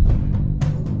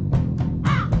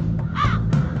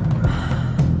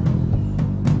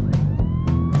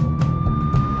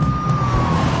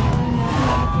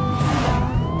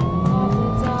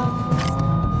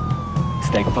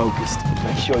 Stay focused.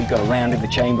 Make sure you got a round in the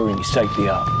chamber and you're safely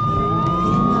up.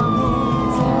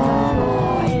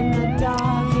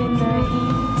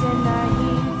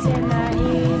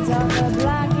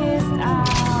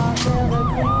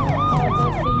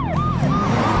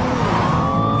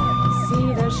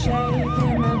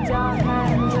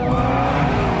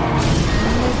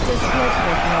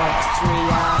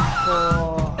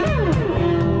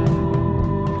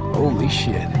 Holy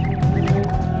shit.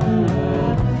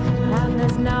 And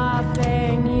there's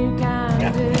nothing you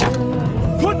can do.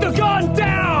 Put the gun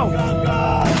down!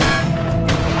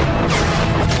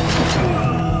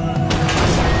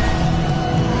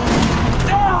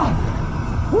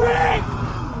 Rick!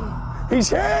 He's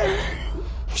here!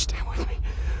 You stand with me.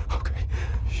 Okay.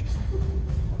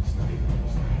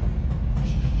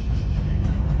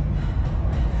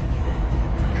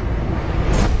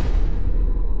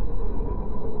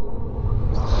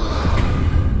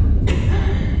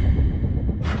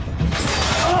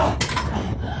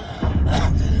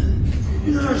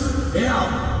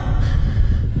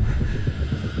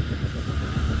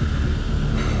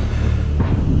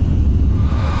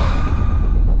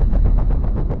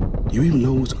 You even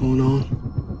know what's going on?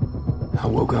 I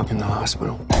woke up in the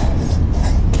hospital.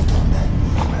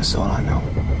 That's all I know.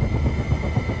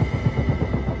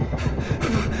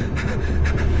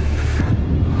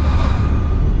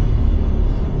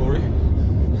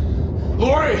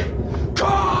 Lori!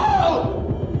 Call!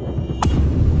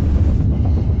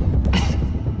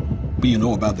 But you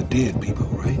know about the dead people,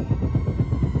 right?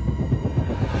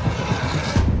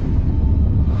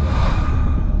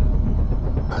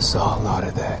 I saw a lot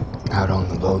of that out on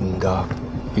the loading dock,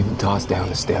 even tossed down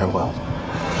the stairwell.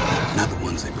 Not the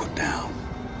ones they put down.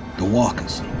 The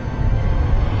walkers.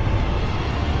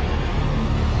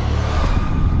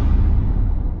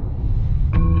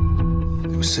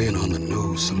 They were saying on the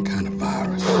news some kind of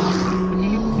virus.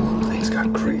 Things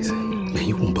got crazy. Man,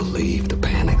 you won't believe the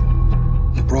panic.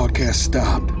 The broadcast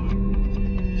stopped.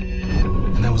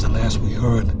 And that was the last we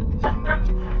heard.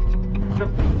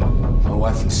 My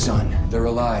wife and son, they're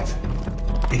alive.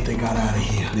 If they got out of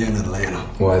here, they're in Atlanta.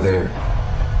 Why there?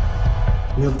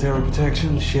 Military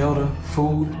protection, shelter,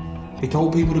 food. They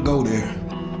told people to go there.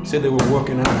 Said they were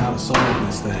working out how to solve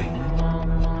this thing.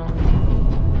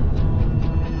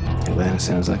 Atlanta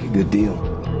sounds like a good deal.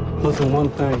 Listen, one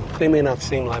thing, they may not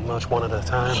seem like much one at a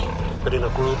time, but in a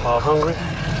group all hungry,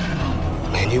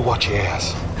 Man, you watch your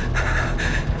ass.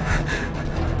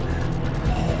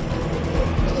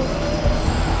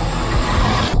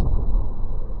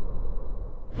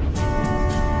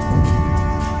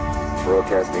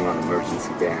 Broadcasting on emergency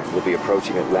band. We'll be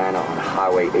approaching Atlanta on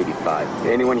Highway 85.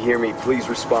 Anyone hear me? Please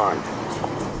respond.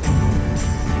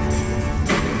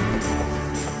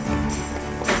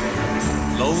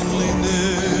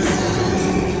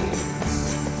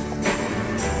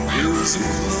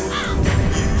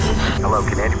 Hello,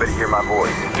 can anybody hear my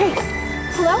voice? Hey,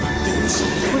 hello?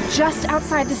 We're just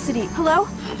outside the city. Hello?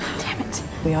 Damn it.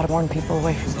 We ought to warn people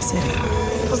away from the city.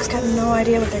 Folks got no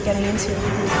idea what they're getting into.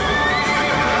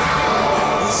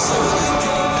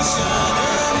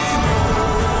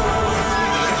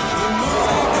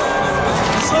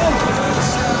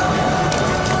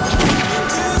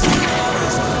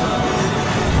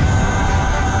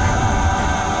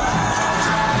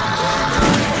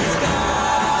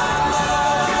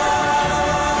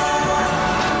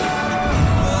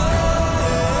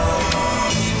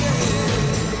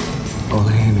 All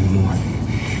I am anymore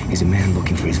is a man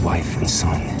looking for his wife and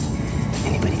son.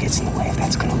 Anybody gets in the way of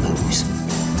that's gonna lose.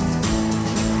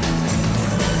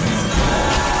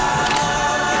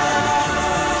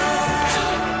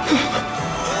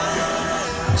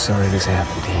 I'm sorry this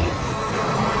happened to you.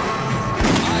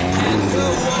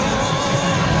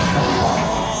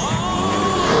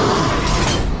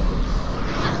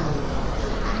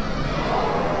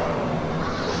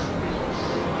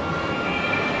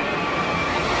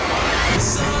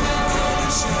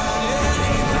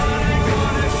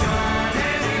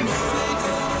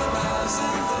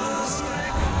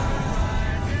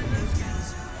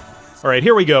 All right,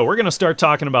 here we go. We're going to start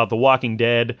talking about The Walking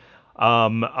Dead.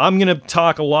 I'm going to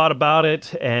talk a lot about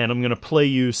it, and I'm going to play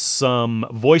you some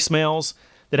voicemails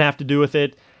that have to do with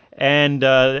it. And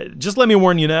just let me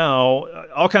warn you now,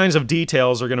 all kinds of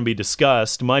details are going to be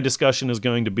discussed. My discussion is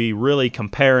going to be really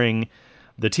comparing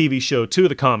the TV show to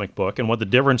the comic book and what the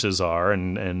differences are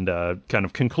and kind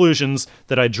of conclusions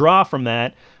that I draw from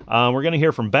that. We're going to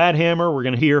hear from Bad Hammer. We're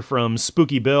going to hear from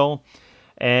Spooky Bill.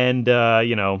 And,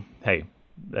 hey,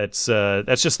 that's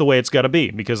just the way it's got to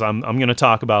be, because I'm going to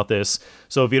talk about this.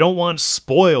 So if you don't want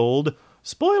spoiled,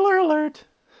 spoiler alert,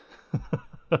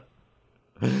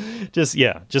 just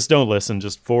don't listen,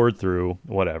 just forward through,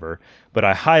 whatever. But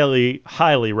I highly,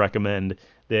 highly recommend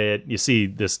that you see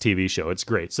this TV show. It's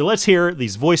great. So let's hear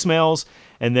these voicemails,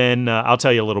 and then I'll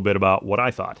tell you a little bit about what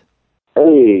I thought.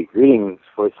 Hey, greetings,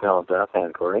 voicemail Beth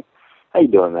and Corey. How you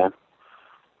doing, man?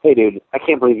 Hey, dude, I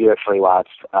can't believe you actually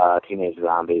watched Teenage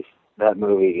Zombies. That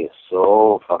movie is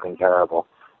so fucking terrible.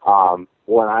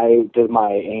 When I did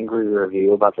my angry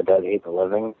review about The Dead Hate the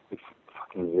Living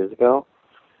fucking years ago,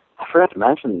 I forgot to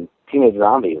mention Teenage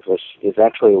Zombies, which is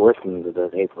actually worse than The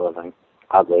Dead Hate the Living,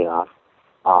 oddly enough.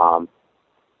 Oh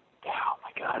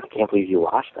my god, I can't believe you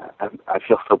watched that. I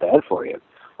feel so bad for you.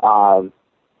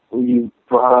 You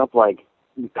brought up, like,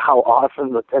 how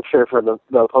awesome the picture for the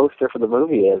poster for the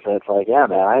movie is, and it's like, yeah,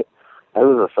 man, I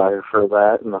was a sucker for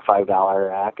that in the $5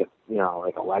 rack at,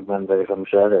 like a Wegmans or some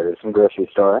shit or some grocery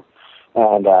store.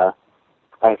 And I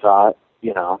thought,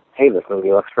 hey, this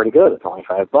movie looks pretty good. It's only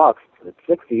 $5. It's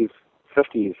 60s,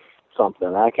 50s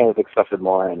something. I kind of expected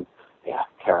more, and yeah,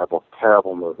 terrible,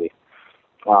 terrible movie.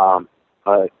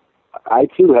 But I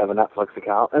too have a Netflix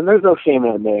account, and there's no shame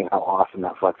in admitting how awesome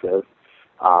Netflix is.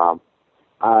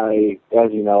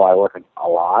 As you know, I work a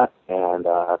lot, and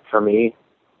for me,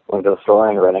 going to the store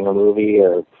and renting a movie,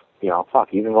 or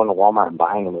even going to Walmart and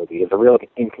buying a movie is a real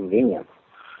inconvenience.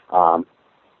 But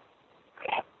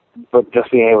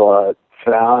just being able to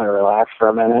sit down and relax for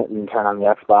a minute and turn on the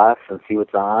Xbox and see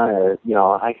what's on, or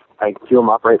I queue them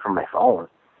up right from my phone,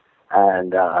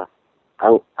 and I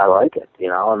like it,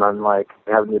 and then like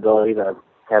having the ability to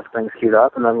have things queued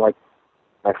up, and then like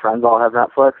my friends all have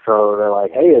Netflix, so they're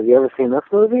like, hey, have you ever seen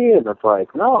this movie? And it's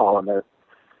like, no, and they're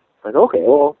like, okay,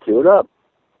 well, queue it up.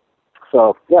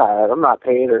 So, yeah, I'm not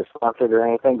paid or sponsored or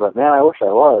anything, but, man, I wish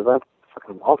I was. I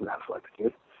fucking love Netflix,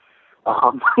 dude.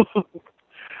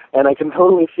 And I can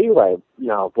totally see why,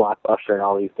 Blockbuster and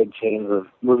all these big chains of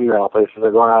movie rental places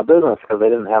are going out of business, because they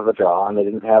didn't have the draw, and they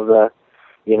didn't have the,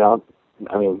 they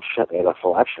had a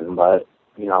selection, but,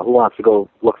 who wants to go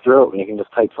look through it when you can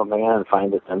just type something in and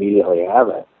find it and immediately have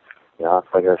it? It's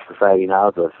like our society now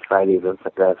is a society of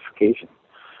instant gratification.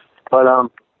 But,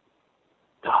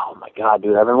 oh my god,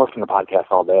 dude, I've been listening to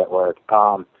podcasts all day at work.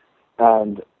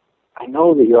 And I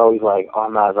know that you're always like, oh,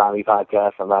 I'm not a zombie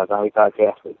podcast,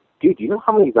 but dude, do you know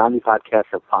how many zombie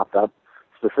podcasts have popped up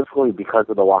specifically because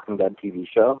of the Walking Dead TV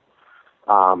show?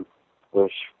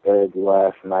 which aired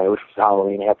last night, which was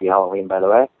Halloween. Happy Halloween, by the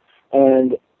way.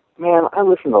 And, man, I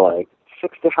listened to like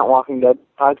 6 different Walking Dead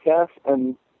podcasts,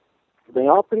 and they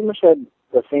all pretty much had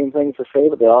the same things to say,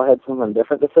 but they all had something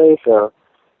different to say. So,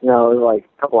 it was like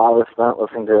a couple hours spent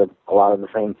listening to a lot of the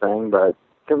same thing, but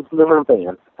some different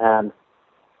opinions. And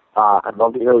I'd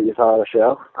love to hear what you thought of the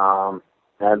show.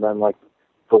 And then, like,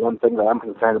 the one thing that I'm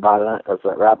concerned about in it is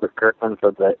that Robert Kirkman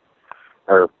said that,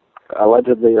 or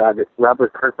allegedly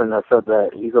Robert Kirkman has said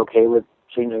that he's okay with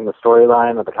changing the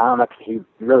storyline of the comics. He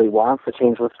really wants to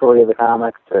change the story of the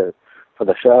comics for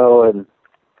the show, and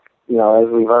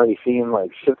as we've already seen,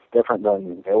 like, shit's different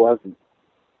than it was in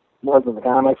the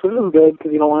comics, which is good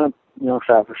because you don't want to,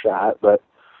 shot for shot. But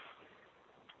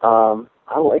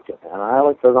I liked it, man. I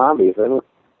like the zombies. They look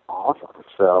awesome.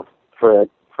 So for a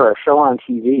show on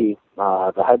TV,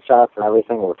 the headshots and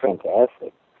everything were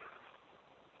fantastic.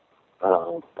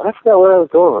 But I forgot where I was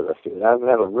going with this, dude. I've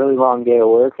had a really long day of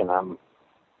work, and I'm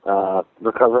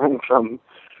recovering from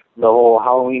the whole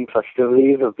Halloween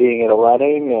festivities of being at a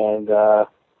wedding and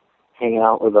hanging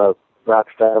out with a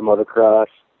Rockstar motocross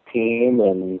team,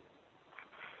 and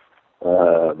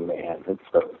man, it's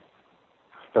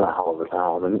been a hell of a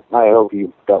time. And I hope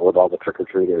you dealt with all the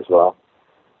trick-or-treaters well.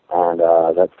 And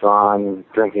that song,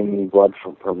 Drinking Blood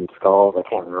from Skulls, I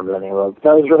can't remember the name of it, but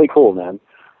that was really cool, man.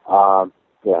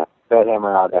 Yeah, Bad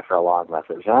Hammer out after a long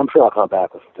message. And I'm sure I'll come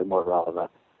back with something more relevant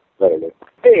later, dude.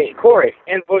 Hey, Corey,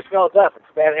 in voicemail death, it's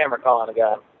Bad Hammer calling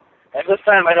again. And this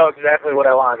time I know exactly what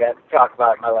I want to talk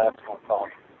about in my last phone call.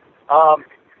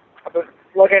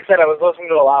 Like I said, I was listening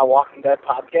to a lot of Walking Dead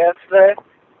podcasts today,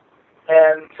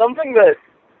 and something that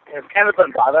has kind of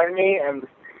been bothering me and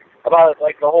about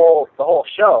like the whole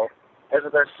show is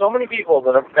that there's so many people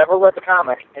that have never read the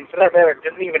comic, and for that matter,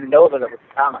 didn't even know that it was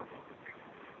a comic.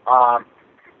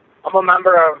 I'm a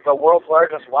member of the world's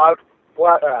largest World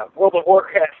of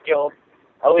Warcraft guild,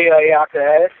 Alea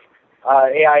Iacta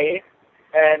AIE,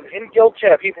 and in guild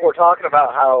chat, people were talking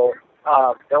about how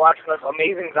they're watching this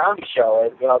amazing zombie show,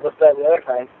 and this, that, and the other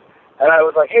thing. And I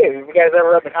was like, hey, have you guys ever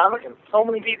read the comic? And so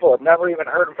many people have never even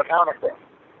heard of the comic book.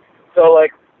 So,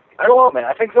 like, I don't know, man.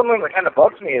 I think something that kind of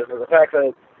bugs me is the fact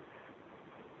that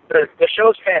the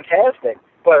show's fantastic,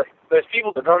 but there's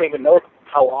people that don't even know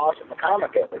how awesome the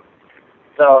comic is.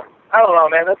 So, I don't know,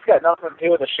 man. That's got nothing to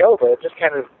do with the show, but it just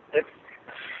kind of,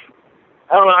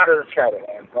 I don't know how to describe it,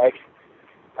 man. Like,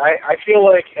 I feel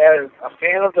like as a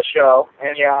fan of the show,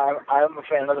 and yeah, I'm a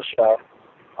fan of the show,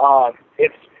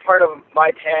 it's part of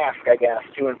my task, I guess,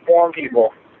 to inform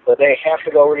people that they have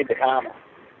to go read the comics.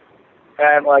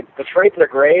 And, like, the traits are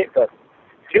great, but,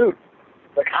 dude,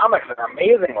 the comics are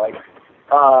amazing. Like,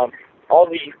 all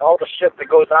the shit that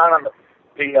goes on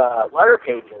the letter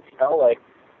pages, like,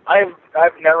 I've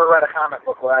never read a comic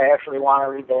book where I actually want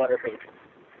to read the letter pages,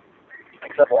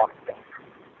 except Walking Dead.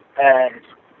 And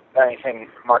anything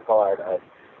Mark Millar does.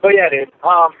 But yeah, dude,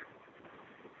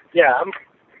 yeah,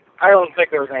 I don't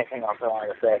think there was anything else I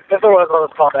wanted to say. If there was, I'll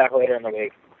just call back later in the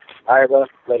week. Alright, bro,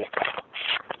 later.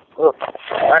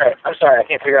 Alright, I'm sorry, I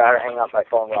can't figure out how to hang up my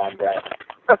phone while I'm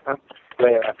driving.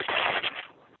 Later.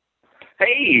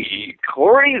 Hey,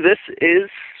 Corey, this is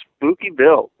Spooky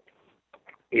Bill.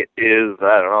 It is,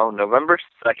 I don't know, November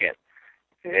 2nd,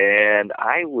 and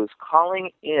I was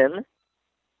calling in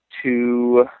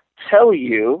to tell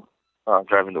you, I'm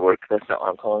driving to work, that's not why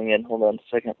I'm calling in, hold on a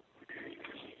second.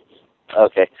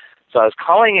 Okay, so I was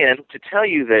calling in to tell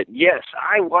you that, yes,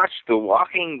 I watched The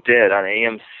Walking Dead on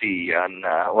AMC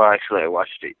well, actually, I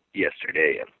watched it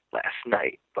yesterday and last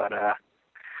night, but,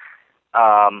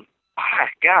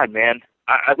 God, man,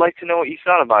 I'd like to know what you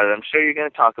thought about it. I'm sure you're going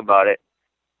to talk about it.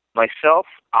 Myself,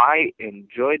 I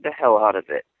enjoyed the hell out of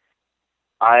it.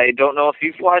 I don't know if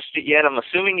you've watched it yet. I'm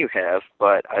assuming you have,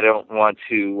 but I don't want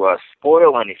to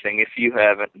spoil anything if you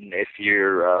haven't and if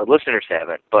your listeners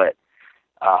haven't. But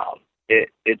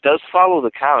it does follow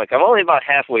the comic. I'm only about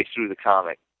halfway through the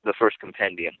comic, the first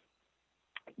compendium.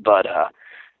 But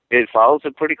it follows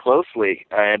it pretty closely,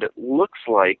 and it looks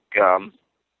like, well,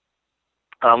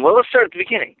 let's start at the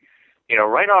beginning.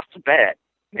 Right off the bat,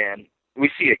 man, we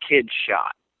see a kid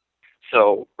shot.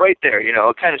 So right there,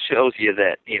 it kind of shows you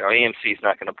that AMC's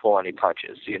not going to pull any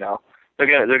punches. They're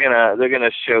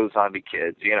gonna show zombie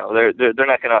kids. They're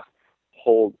not going to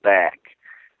hold back.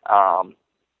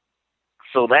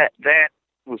 So that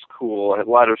was cool. I had a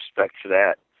lot of respect for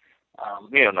that.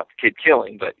 Not the kid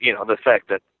killing, but the fact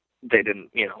that they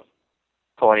didn't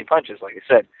pull any punches, like I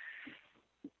said.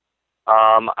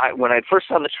 When I first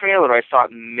saw the trailer, I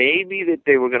thought maybe that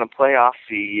they were going to play off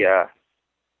the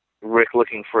Rick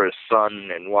looking for his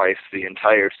son and wife the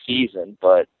entire season,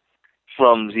 but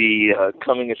from the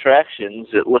coming attractions,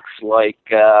 it looks like,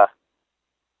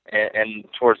 and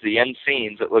towards the end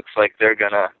scenes, it looks like they're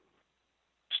going to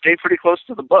stay pretty close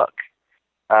to the book.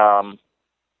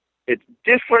 It's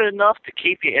different enough to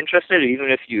keep you interested, even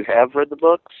if you have read the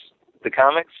books, the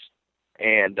comics,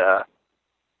 and the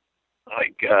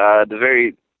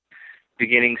very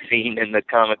beginning scene in the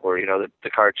comic where, you know, the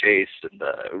car chase and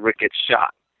Rick gets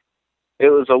shot. It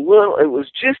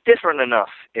was just different enough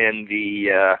in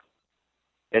the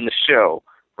show,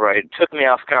 right? It took me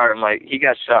off guard. I'm like, he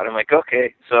got shot. I'm like,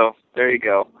 okay, so there you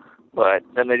go. But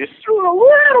then they just threw a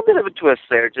little bit of a twist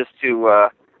there just to,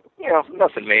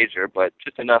 nothing major, but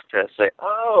just enough to say,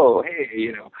 oh, hey,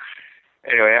 you know.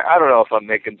 Anyway, I don't know if I'm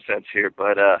making sense here,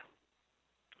 but I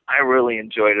really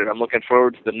enjoyed it. I'm looking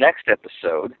forward to the next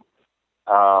episode.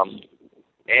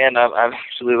 And I'm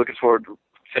actually looking forward to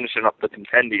finishing up the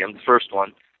compendium, the first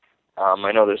one.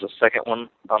 I know there's a second one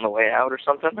on the way out or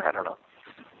something. I don't know.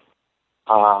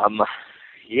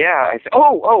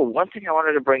 One thing I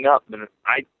wanted to bring up, and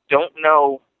I don't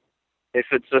know if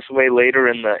it's this way later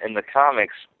in the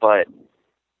comics, but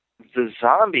the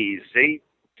zombies, they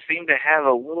seem to have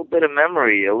a little bit of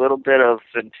memory, a little bit of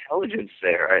intelligence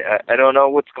there. I don't know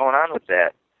what's going on with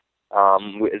that. At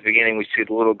the beginning, we see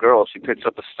the little girl. She picks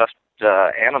up a stuffed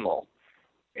animal,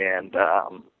 and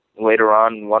later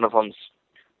on, one of them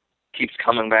keeps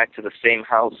coming back to the same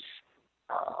house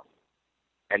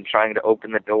and trying to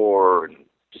open the door and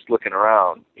just looking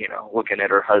around, you know, looking at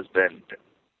her husband.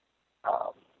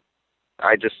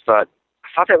 I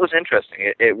thought that was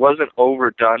interesting. It wasn't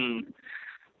overdone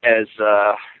as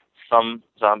some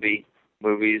zombie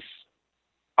movies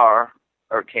are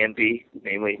or can be,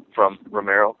 namely from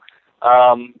Romero.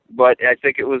 But I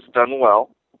think it was done well,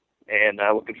 and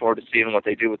looking forward to seeing what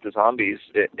they do with the zombies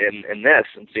in this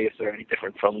and see if they're any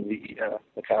different from the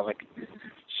comic.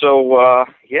 So,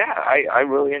 I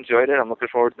really enjoyed it. I'm looking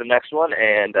forward to the next one,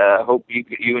 and hope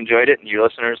you enjoyed it and your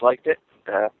listeners liked it.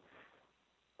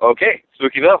 Okay,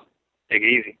 Spooky Bill, take it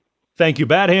easy. Thank you,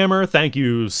 Bat Hammer. Thank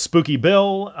you, Spooky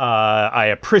Bill. I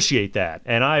appreciate that,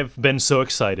 and I've been so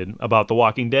excited about The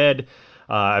Walking Dead.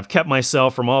 I've kept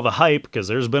myself from all the hype because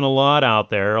there's been a lot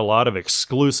out there, a lot of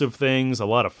exclusive things, a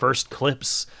lot of first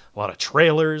clips, a lot of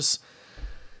trailers.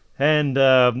 And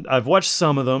I've watched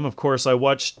some of them. Of course, I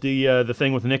watched the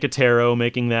thing with Nicotero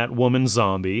making that woman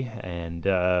zombie. And,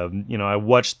 I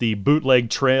watched the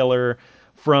bootleg trailer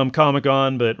from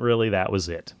Comic-Con, but really that was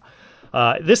it.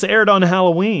 This aired on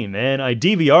Halloween, and I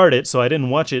DVR'd it, so I didn't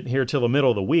watch it here till the middle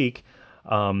of the week.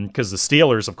 Because the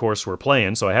Steelers, of course, were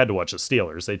playing, so I had to watch the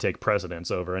Steelers. They take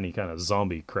precedence over any kind of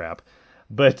zombie crap.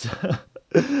 But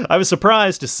I was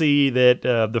surprised to see that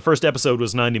the first episode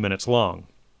was 90 minutes long.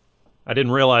 I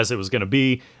didn't realize it was going to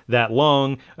be that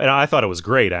long, and I thought it was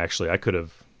great, actually. I could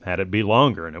have had it be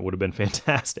longer, and it would have been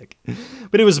fantastic.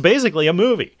 But it was basically a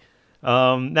movie.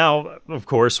 Now, of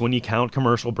course, when you count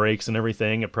commercial breaks and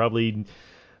everything, it probably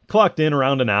clocked in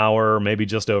around an hour, maybe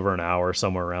just over an hour,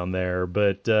 somewhere around there.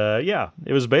 But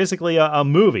it was basically a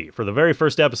movie for the very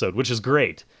first episode, which is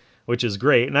great.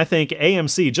 And I think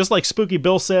AMC, just like Spooky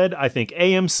Bill said, I think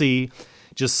AMC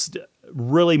just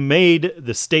really made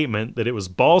the statement that it was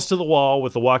balls to the wall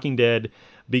with The Walking Dead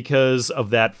because of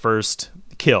that first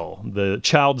kill. The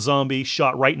child zombie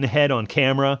shot right in the head on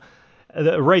camera.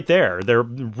 Right there. They're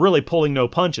really pulling no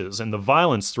punches, and the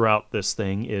violence throughout this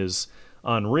thing is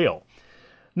unreal.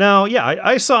 Now,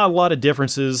 I saw a lot of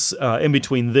differences in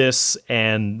between this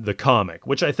and the comic,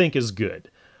 which I think is good,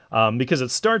 because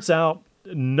it starts out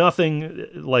nothing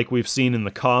like we've seen in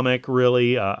the comic,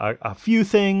 really. A few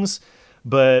things,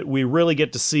 but we really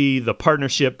get to see the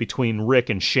partnership between Rick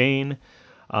and Shane.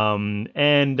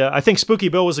 And I think Spooky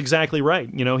Bill was exactly right.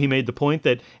 You know, he made the point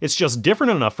that it's just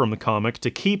different enough from the comic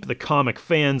to keep the comic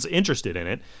fans interested in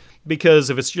it. Because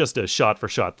if it's just a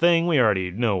shot-for-shot thing, we already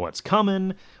know what's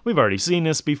coming. We've already seen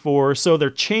this before. So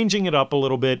they're changing it up a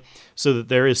little bit so that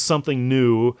there is something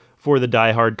new for the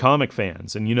diehard comic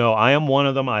fans. And, I am one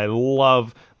of them. I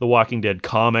love the Walking Dead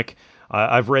comic.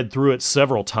 I've read through it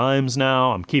several times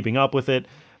now. I'm keeping up with it.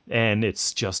 And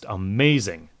it's just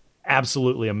amazing.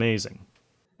 Absolutely amazing.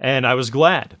 And I was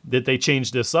glad that they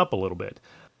changed this up a little bit.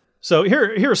 So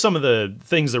here are some of the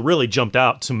things that really jumped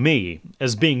out to me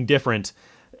as being different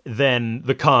than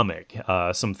the comic.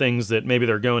 Some things that maybe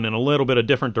they're going in a little bit of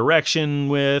different direction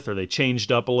with, or they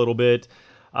changed up a little bit.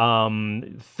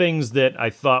 Things that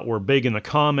I thought were big in the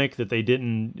comic that they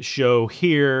didn't show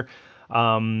here.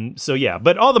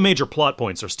 But all the major plot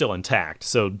points are still intact,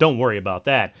 so don't worry about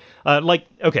that. At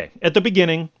the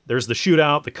beginning, there's the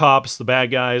shootout, the cops, the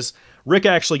bad guys. Rick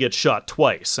actually gets shot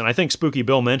twice, and I think Spooky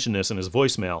Bill mentioned this in his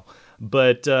voicemail.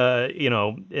 But,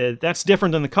 that's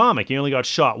different than the comic. He only got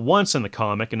shot once in the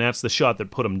comic, and that's the shot that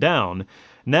put him down.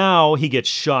 Now he gets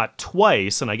shot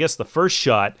twice, and I guess the first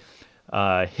shot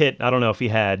hit, I don't know if he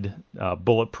had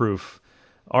bulletproof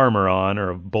armor on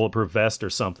or a bulletproof vest or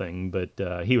something,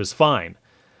 but he was fine.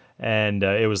 And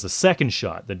it was the second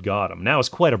shot that got him. Now it's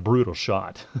quite a brutal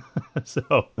shot.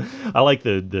 So I like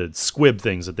the squib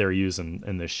things that they're using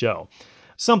in this show.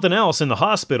 Something else in the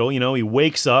hospital, he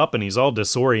wakes up and he's all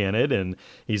disoriented and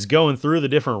he's going through the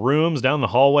different rooms, down the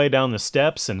hallway, down the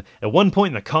steps. And at one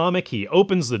point in the comic, he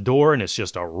opens the door and it's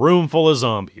just a room full of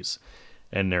zombies.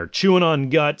 And they're chewing on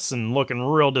guts and looking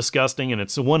real disgusting. And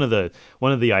it's one of the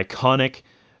iconic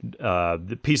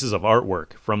pieces of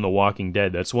artwork from The Walking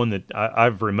Dead. That's one that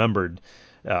I've remembered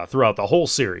throughout the whole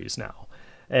series now.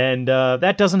 And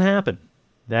that doesn't happen.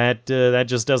 That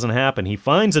just doesn't happen. He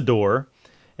finds a door.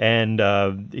 And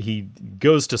he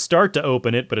goes to start to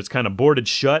open it, but it's kind of boarded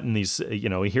shut, and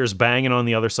he hears banging on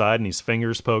the other side, and his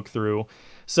fingers poke through.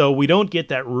 So we don't get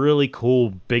that really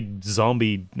cool big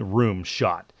zombie room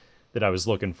shot that I was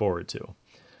looking forward to.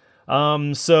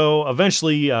 So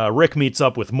eventually Rick meets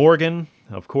up with Morgan.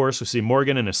 Of course, we see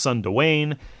Morgan and his son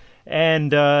Dwayne,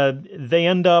 and they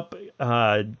end up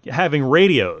having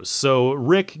radios. So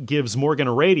Rick gives Morgan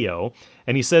a radio,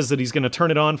 and he says that he's going to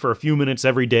turn it on for a few minutes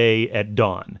every day at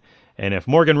dawn. And if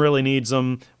Morgan really needs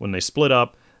him, when they split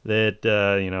up, that,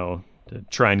 to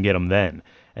try and get him then.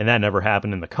 And that never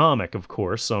happened in the comic, of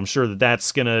course, so I'm sure that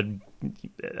that's going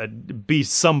to be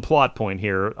some plot point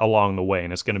here along the way,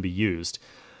 and it's going to be used.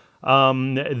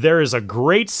 There is a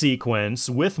great sequence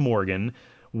with Morgan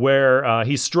where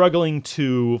he's struggling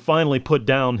to finally put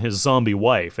down his zombie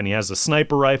wife, and he has a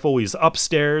sniper rifle. He's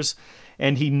upstairs,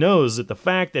 and he knows that the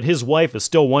fact that his wife is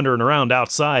still wandering around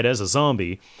outside as a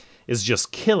zombie is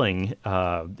just killing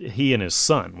he and his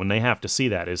son. When they have to see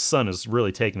that, his son is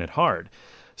really taking it hard.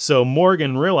 So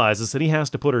Morgan realizes that he has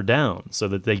to put her down so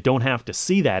that they don't have to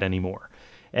see that anymore.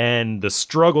 And the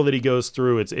struggle that he goes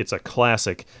through, it's a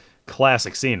classic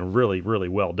scene, really, really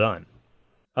well done.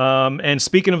 And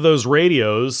speaking of those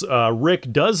radios,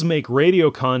 Rick does make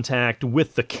radio contact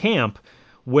with the camp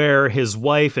where his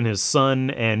wife and his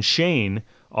son and Shane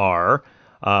are.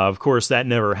 Of course, that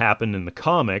never happened in the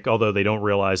comic, although they don't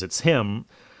realize it's him.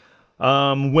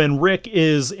 When Rick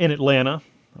is in Atlanta,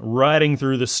 riding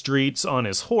through the streets on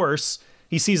his horse,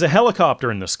 he sees a helicopter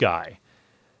in the sky.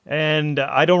 And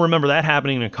I don't remember that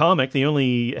happening in a comic. The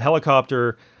only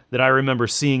helicopter that I remember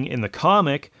seeing in the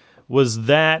comic was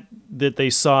that they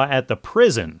saw at the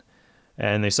prison.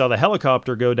 And they saw the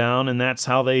helicopter go down, and that's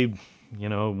how they,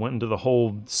 went into the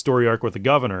whole story arc with the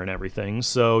governor and everything.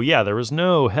 So, yeah, there was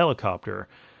no helicopter.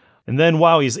 And then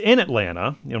while he's in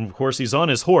Atlanta, and of course he's on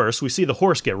his horse, we see the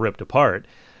horse get ripped apart,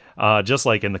 just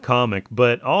like in the comic.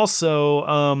 But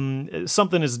also,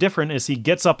 something is different is he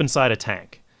gets up inside a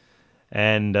tank.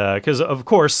 And because, of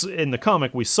course, in the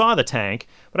comic we saw the tank,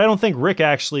 but I don't think Rick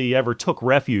actually ever took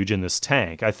refuge in this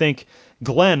tank. I think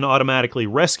Glenn automatically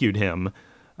rescued him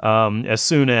as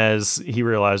soon as he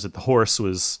realized that the horse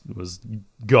was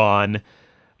gone.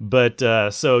 But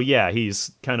so, yeah,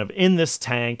 he's kind of in this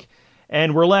tank,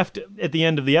 and we're left at the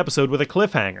end of the episode with a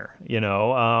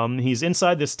cliffhanger. He's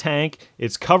inside this tank,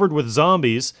 it's covered with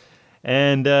zombies,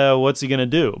 and what's he going to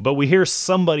do? But we hear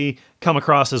somebody come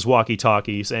across his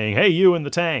walkie-talkie saying, "Hey, you in the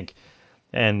tank."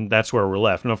 And that's where we're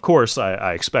left. And of course,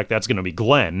 I expect that's going to be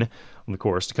Glenn, of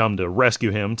course, to come to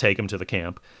rescue him, take him to the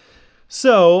camp.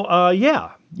 So,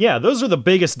 yeah, those are the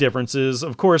biggest differences.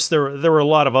 Of course, there were a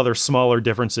lot of other smaller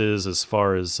differences as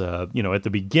far as, at the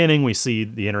beginning, we see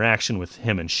the interaction with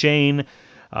him and Shane.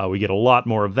 We get a lot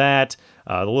more of that.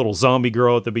 The little zombie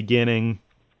girl at the beginning.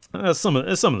 Some of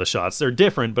the shots, they're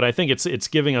different, but I think it's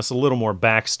giving us a little more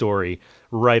backstory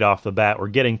right off the bat. We're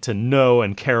getting to know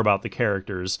and care about the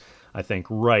characters, I think,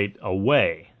 right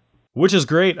away. Which is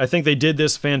great. I think they did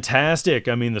this fantastic.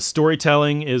 I mean, the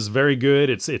storytelling is very good.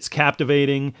 It's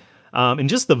captivating. And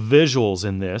just the visuals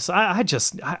in this, I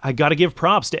got to give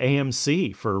props to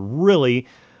AMC for really,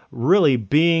 really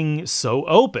being so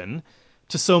open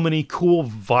to so many cool,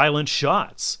 violent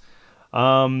shots.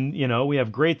 We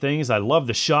have great things. I love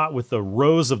the shot with the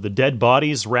rows of the dead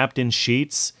bodies wrapped in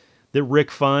sheets that Rick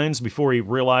finds before he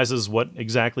realizes what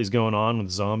exactly is going on with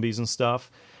zombies and stuff.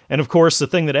 And of course, the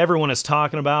thing that everyone is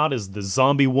talking about is the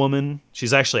zombie woman.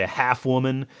 She's actually a half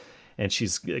woman, and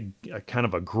she's kind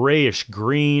of a grayish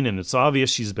green, and it's obvious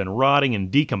she's been rotting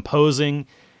and decomposing.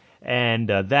 And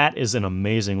that is an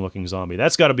amazing looking zombie.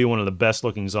 That's got to be one of the best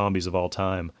looking zombies of all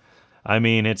time. I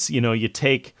mean, it's, you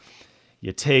take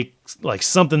you take like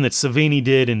something that Savini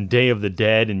did in Day of the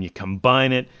Dead and you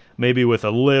combine it maybe with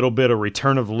a little bit of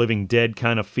Return of the Living Dead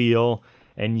kind of feel,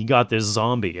 and you got this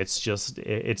zombie.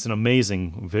 It's an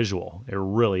amazing visual. It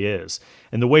really is.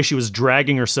 And the way she was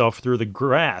dragging herself through the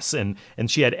grass, and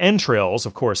she had entrails,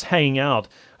 of course, hanging out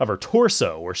of her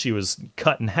torso where she was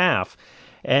cut in half,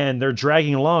 and they're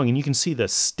dragging along, and you can see the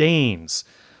stains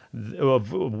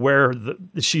of where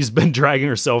she's been dragging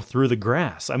herself through the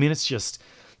grass. I mean, it's just,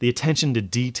 the attention to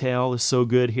detail is so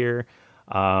good here.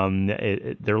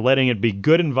 They're letting it be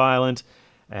good and violent,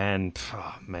 and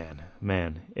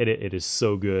man, it is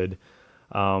so good.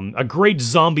 A great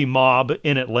zombie mob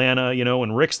in Atlanta, you know,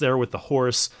 when Rick's there with the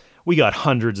horse. We got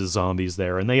hundreds of zombies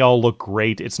there, and they all look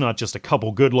great. It's not just a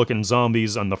couple good-looking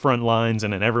zombies on the front lines,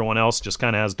 and then everyone else just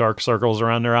kind of has dark circles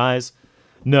around their eyes.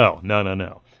 No.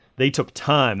 They took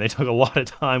time. They took a lot of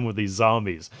time with these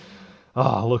zombies.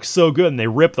 Oh, it looks so good, and they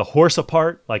rip the horse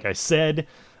apart, like I said.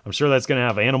 I'm sure that's going to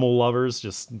have animal lovers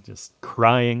just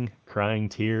crying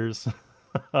tears.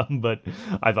 But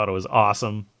I thought it was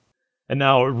awesome. And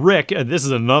now Rick, this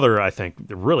is another, I think,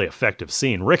 really effective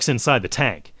scene. Rick's inside the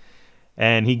tank.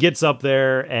 And he gets up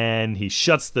there and he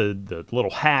shuts the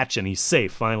little hatch, and he's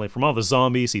safe finally from all the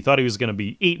zombies. He thought he was going to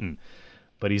be eaten,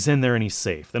 but he's in there and he's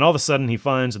safe. Then all of a sudden he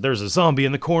finds that there's a zombie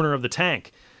in the corner of the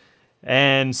tank.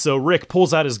 And so Rick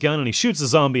pulls out his gun and he shoots the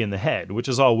zombie in the head, which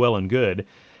is all well and good,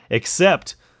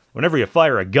 except whenever you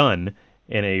fire a gun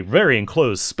in a very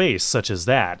enclosed space such as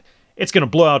that, it's going to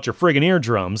blow out your friggin'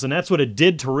 eardrums, and that's what it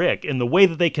did to Rick. And the way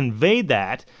that they conveyed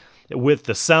that with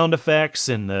the sound effects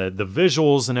and the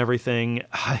visuals and everything,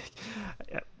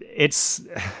 it's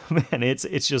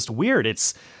just weird.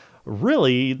 It's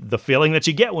really the feeling that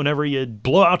you get whenever you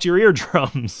blow out your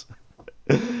eardrums.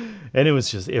 And it was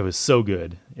so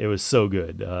good. It was so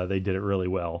good. They did it really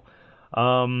well.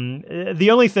 The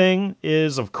only thing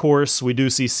is, of course, we do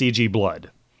see CG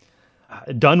blood.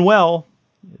 Done well.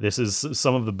 This is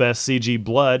some of the best CG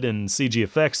blood and CG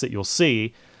effects that you'll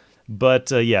see. But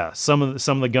yeah, some of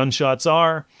the gunshots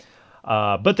are.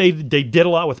 But they did a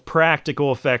lot with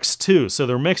practical effects too. So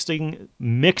they're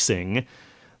mixing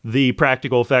the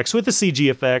practical effects with the CG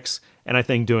effects, and I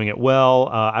think doing it well.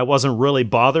 I wasn't really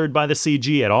bothered by the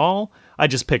CG at all. I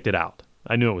just picked it out.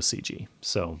 I knew it was CG.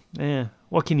 So,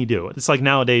 what can you do? It's like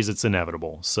nowadays it's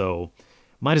inevitable. So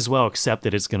might as well accept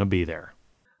that it's going to be there.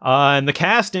 And the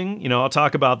casting, I'll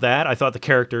talk about that. I thought the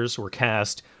characters were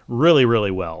cast really,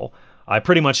 really well. I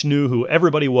pretty much knew who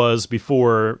everybody was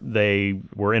before they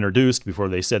were introduced, before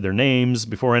they said their names,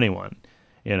 before anyone.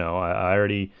 I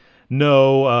already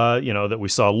know, that we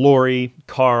saw Lori,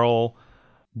 Carl,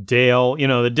 Dale,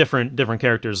 the different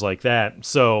characters like that.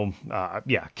 So,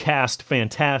 cast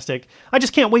fantastic. I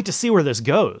just can't wait to see where this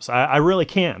goes. I really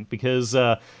can't, because,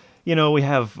 we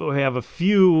have a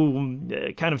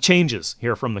few kind of changes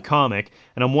here from the comic,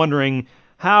 and I'm wondering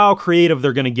how creative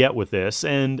they're going to get with this.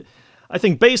 And I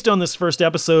think based on this first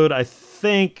episode, I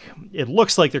think it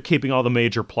looks like they're keeping all the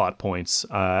major plot points.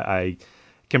 I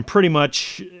can pretty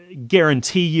much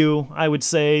guarantee you, I would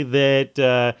say,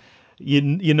 that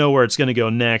you know where it's going to go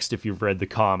next if you've read the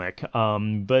comic.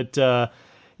 But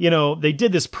they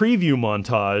did this preview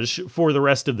montage for the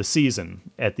rest of the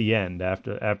season at the end,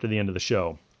 after the end of the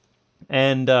show.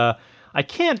 And I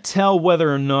can't tell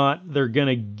whether or not they're going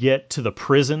to get to the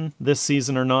prison this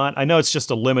season or not. I know it's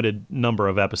just a limited number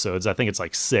of episodes. I think it's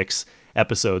like 6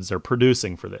 episodes they're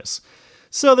producing for this.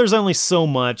 So there's only so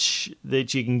much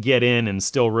that you can get in and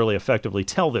still really effectively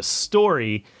tell this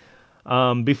story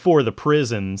before the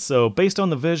prison. So based on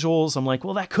the visuals, I'm like,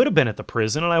 well, that could have been at the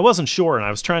prison, and I wasn't sure, and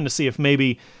I was trying to see if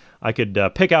maybe I could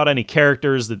pick out any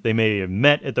characters that they may have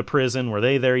met at the prison. Were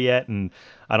they there yet? And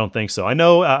I don't think so. I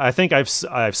know, I think I've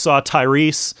saw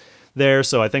Tyrese there,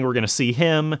 so I think we're going to see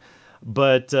him.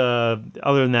 But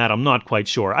other than that, I'm not quite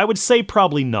sure. I would say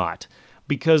probably not,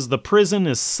 because the prison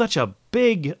is such a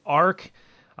big arc.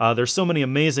 There's so many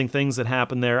amazing things that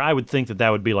happen there. I would think that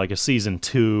would be like a season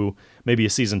 2, maybe a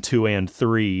season 2 and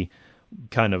 3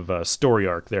 kind of story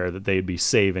arc there that they'd be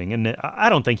saving. And I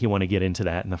don't think you want to get into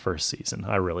that in the first season.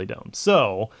 I really don't.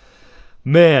 So,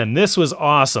 man, this was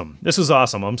awesome. This was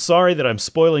awesome. I'm sorry that I'm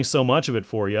spoiling so much of it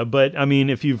for you, but I mean,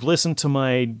 if you've listened to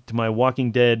my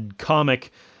Walking Dead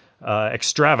comic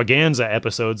extravaganza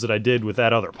episodes that I did with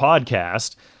that other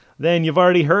podcast, then you've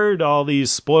already heard all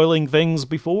these spoiling things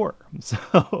before.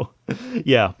 So,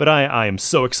 yeah, but I am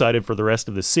so excited for the rest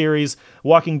of the series.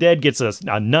 Walking Dead gets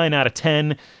a 9 out of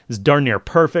 10. It's darn near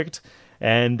perfect.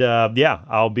 And, I'll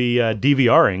be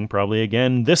DVRing probably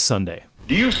again this Sunday.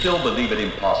 Do you still believe it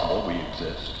impossible we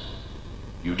exist?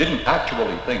 You didn't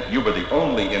actually think you were the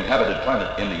only inhabited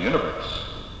planet in the universe.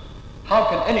 How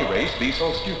can any race be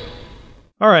so stupid?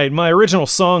 All right, my original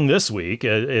song this week,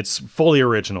 it's fully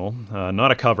original,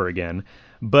 not a cover again,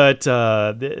 but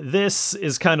this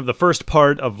is kind of the first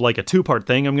part of like a two-part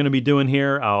thing I'm going to be doing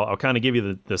here. I'll kind of give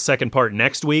you the second part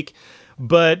next week,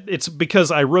 but it's because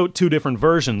I wrote two different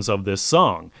versions of this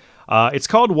song. It's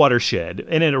called Watershed,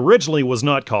 and it originally was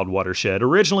not called Watershed.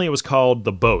 Originally it was called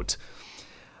The Boat.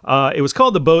 It was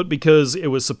called The Boat because it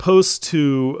was supposed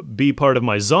to be part of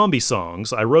my zombie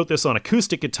songs. I wrote this on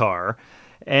acoustic guitar,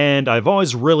 and I've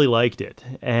always really liked it.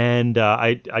 And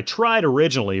I tried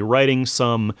originally writing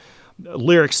some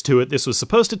lyrics to it. This was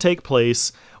supposed to take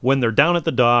place when they're down at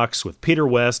the docks with Peter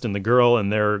West and the girl,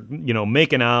 and they're,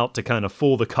 making out to kind of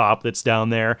fool the cop that's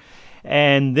down there.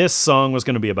 And this song was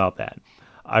going to be about that.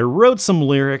 I wrote some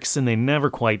lyrics, and they never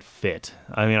quite fit.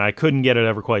 I mean, I couldn't get it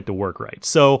ever quite to work right.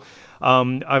 So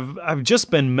I've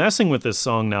just been messing with this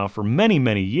song now for many,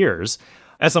 many years.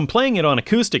 As I'm playing it on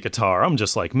acoustic guitar, I'm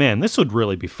just like, man, this would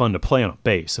really be fun to play on a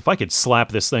bass. If I could slap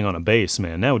this thing on a bass,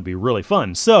 man, that would be really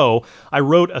fun. So I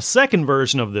wrote a second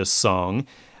version of this song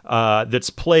that's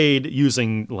played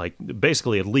using like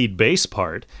basically a lead bass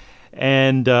part.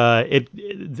 And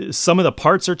some of the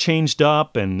parts are changed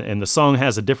up, and the song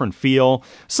has a different feel.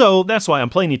 So that's why I'm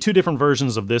playing you two different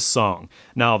versions of this song.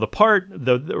 Now,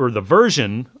 the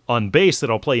version on bass that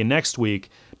I'll play you next week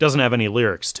doesn't have any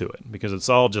lyrics to it, because it's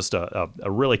all just a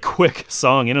really quick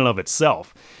song in and of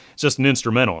itself. It's just an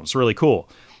instrumental. It's really cool.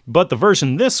 But the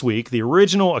version this week, the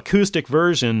original acoustic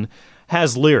version,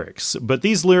 has lyrics. But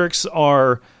these lyrics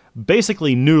are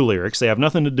basically new lyrics. They have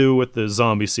nothing to do with the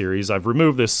zombie series. I've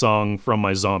removed this song from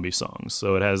my zombie songs,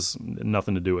 so it has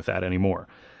nothing to do with that anymore.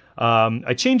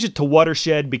 I changed it to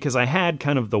Watershed because I had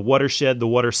kind of the watershed, the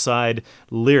waterside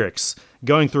lyrics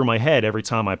going through my head every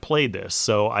time I played this.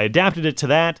 So I adapted it to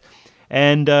that,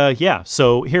 and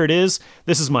so here it is.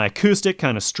 This is my acoustic,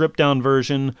 kind of stripped down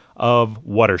version of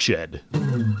Watershed.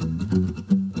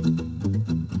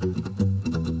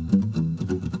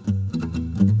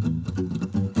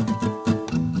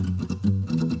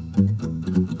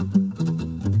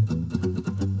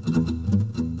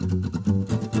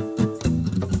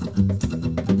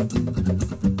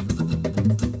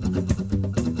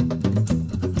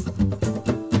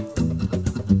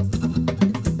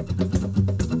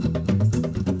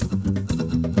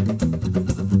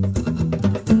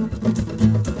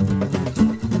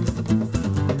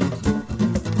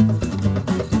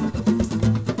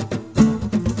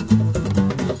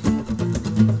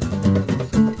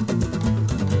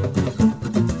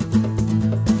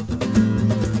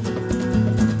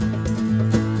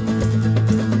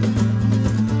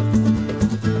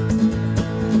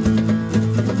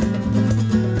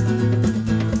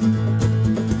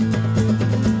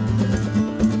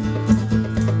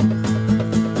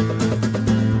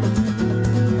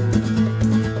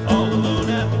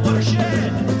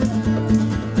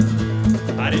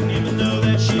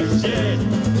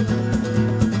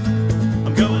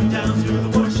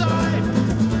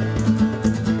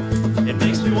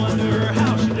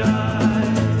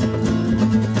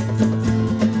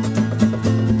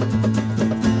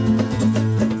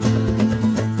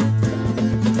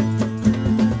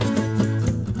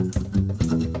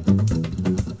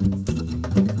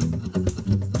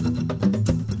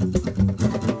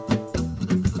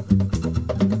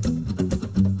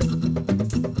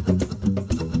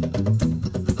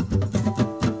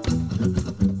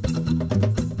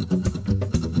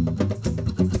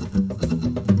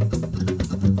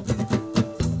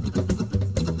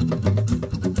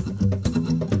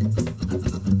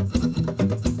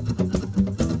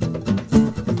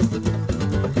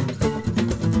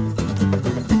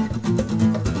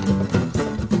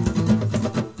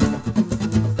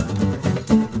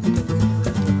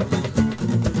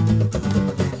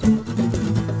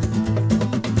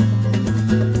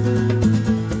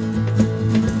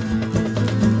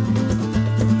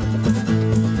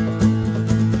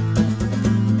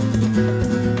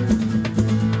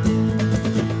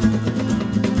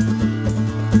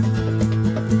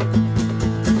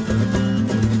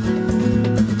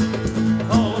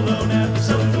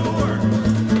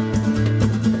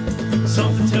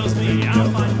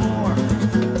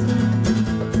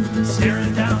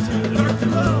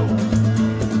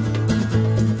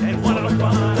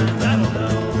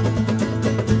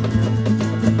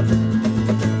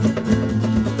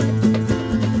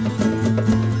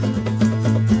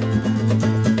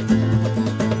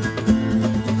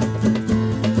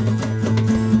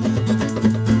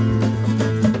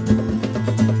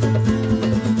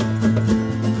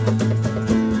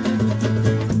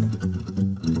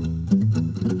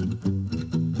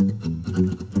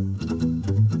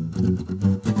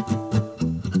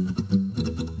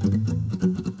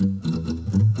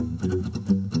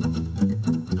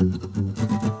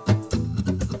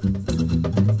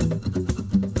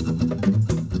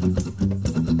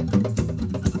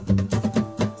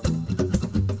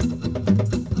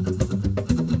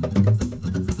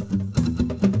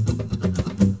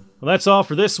 Well, that's all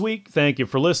for this week. Thank you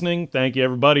for listening. Thank you,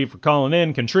 everybody, for calling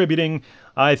in, contributing.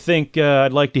 I think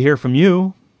I'd like to hear from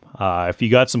you. If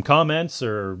you got some comments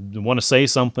or want to say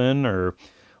something or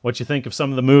what you think of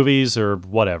some of the movies or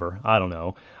whatever. I don't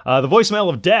know. The voicemail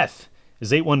of death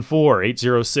is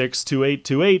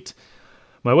 814-806-2828.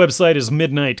 My website is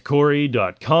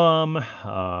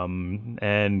midnightcorey.com.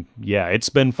 And yeah, it's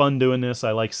been fun doing this. I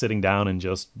like sitting down and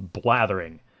just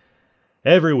blathering.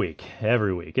 Every week.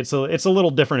 It's a little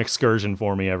different excursion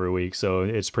for me every week, so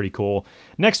it's pretty cool.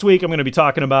 Next week, I'm going to be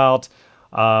talking about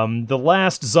the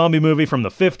last zombie movie from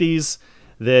the 50s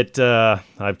that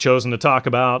I've chosen to talk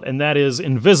about, and that is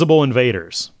Invisible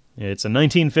Invaders. It's a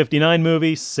 1959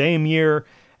 movie, same year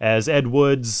as Ed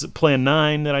Wood's Plan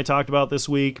 9 that I talked about this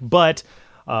week, but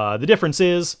the difference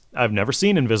is I've never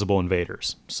seen Invisible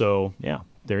Invaders. So, yeah,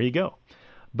 there you go.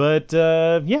 But,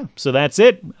 yeah, so that's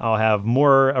it. I'll have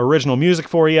more original music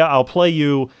for you. I'll play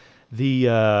you the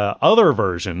other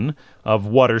version of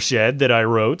Watershed that I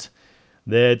wrote.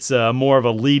 That's more of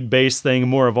a lead-based thing,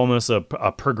 more of almost a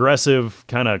progressive,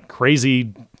 kind of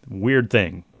crazy, weird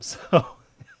thing. So,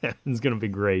 it's going to be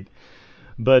great.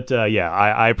 But, yeah,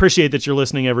 I appreciate that you're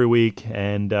listening every week,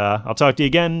 and I'll talk to you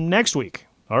again next week.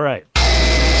 All right.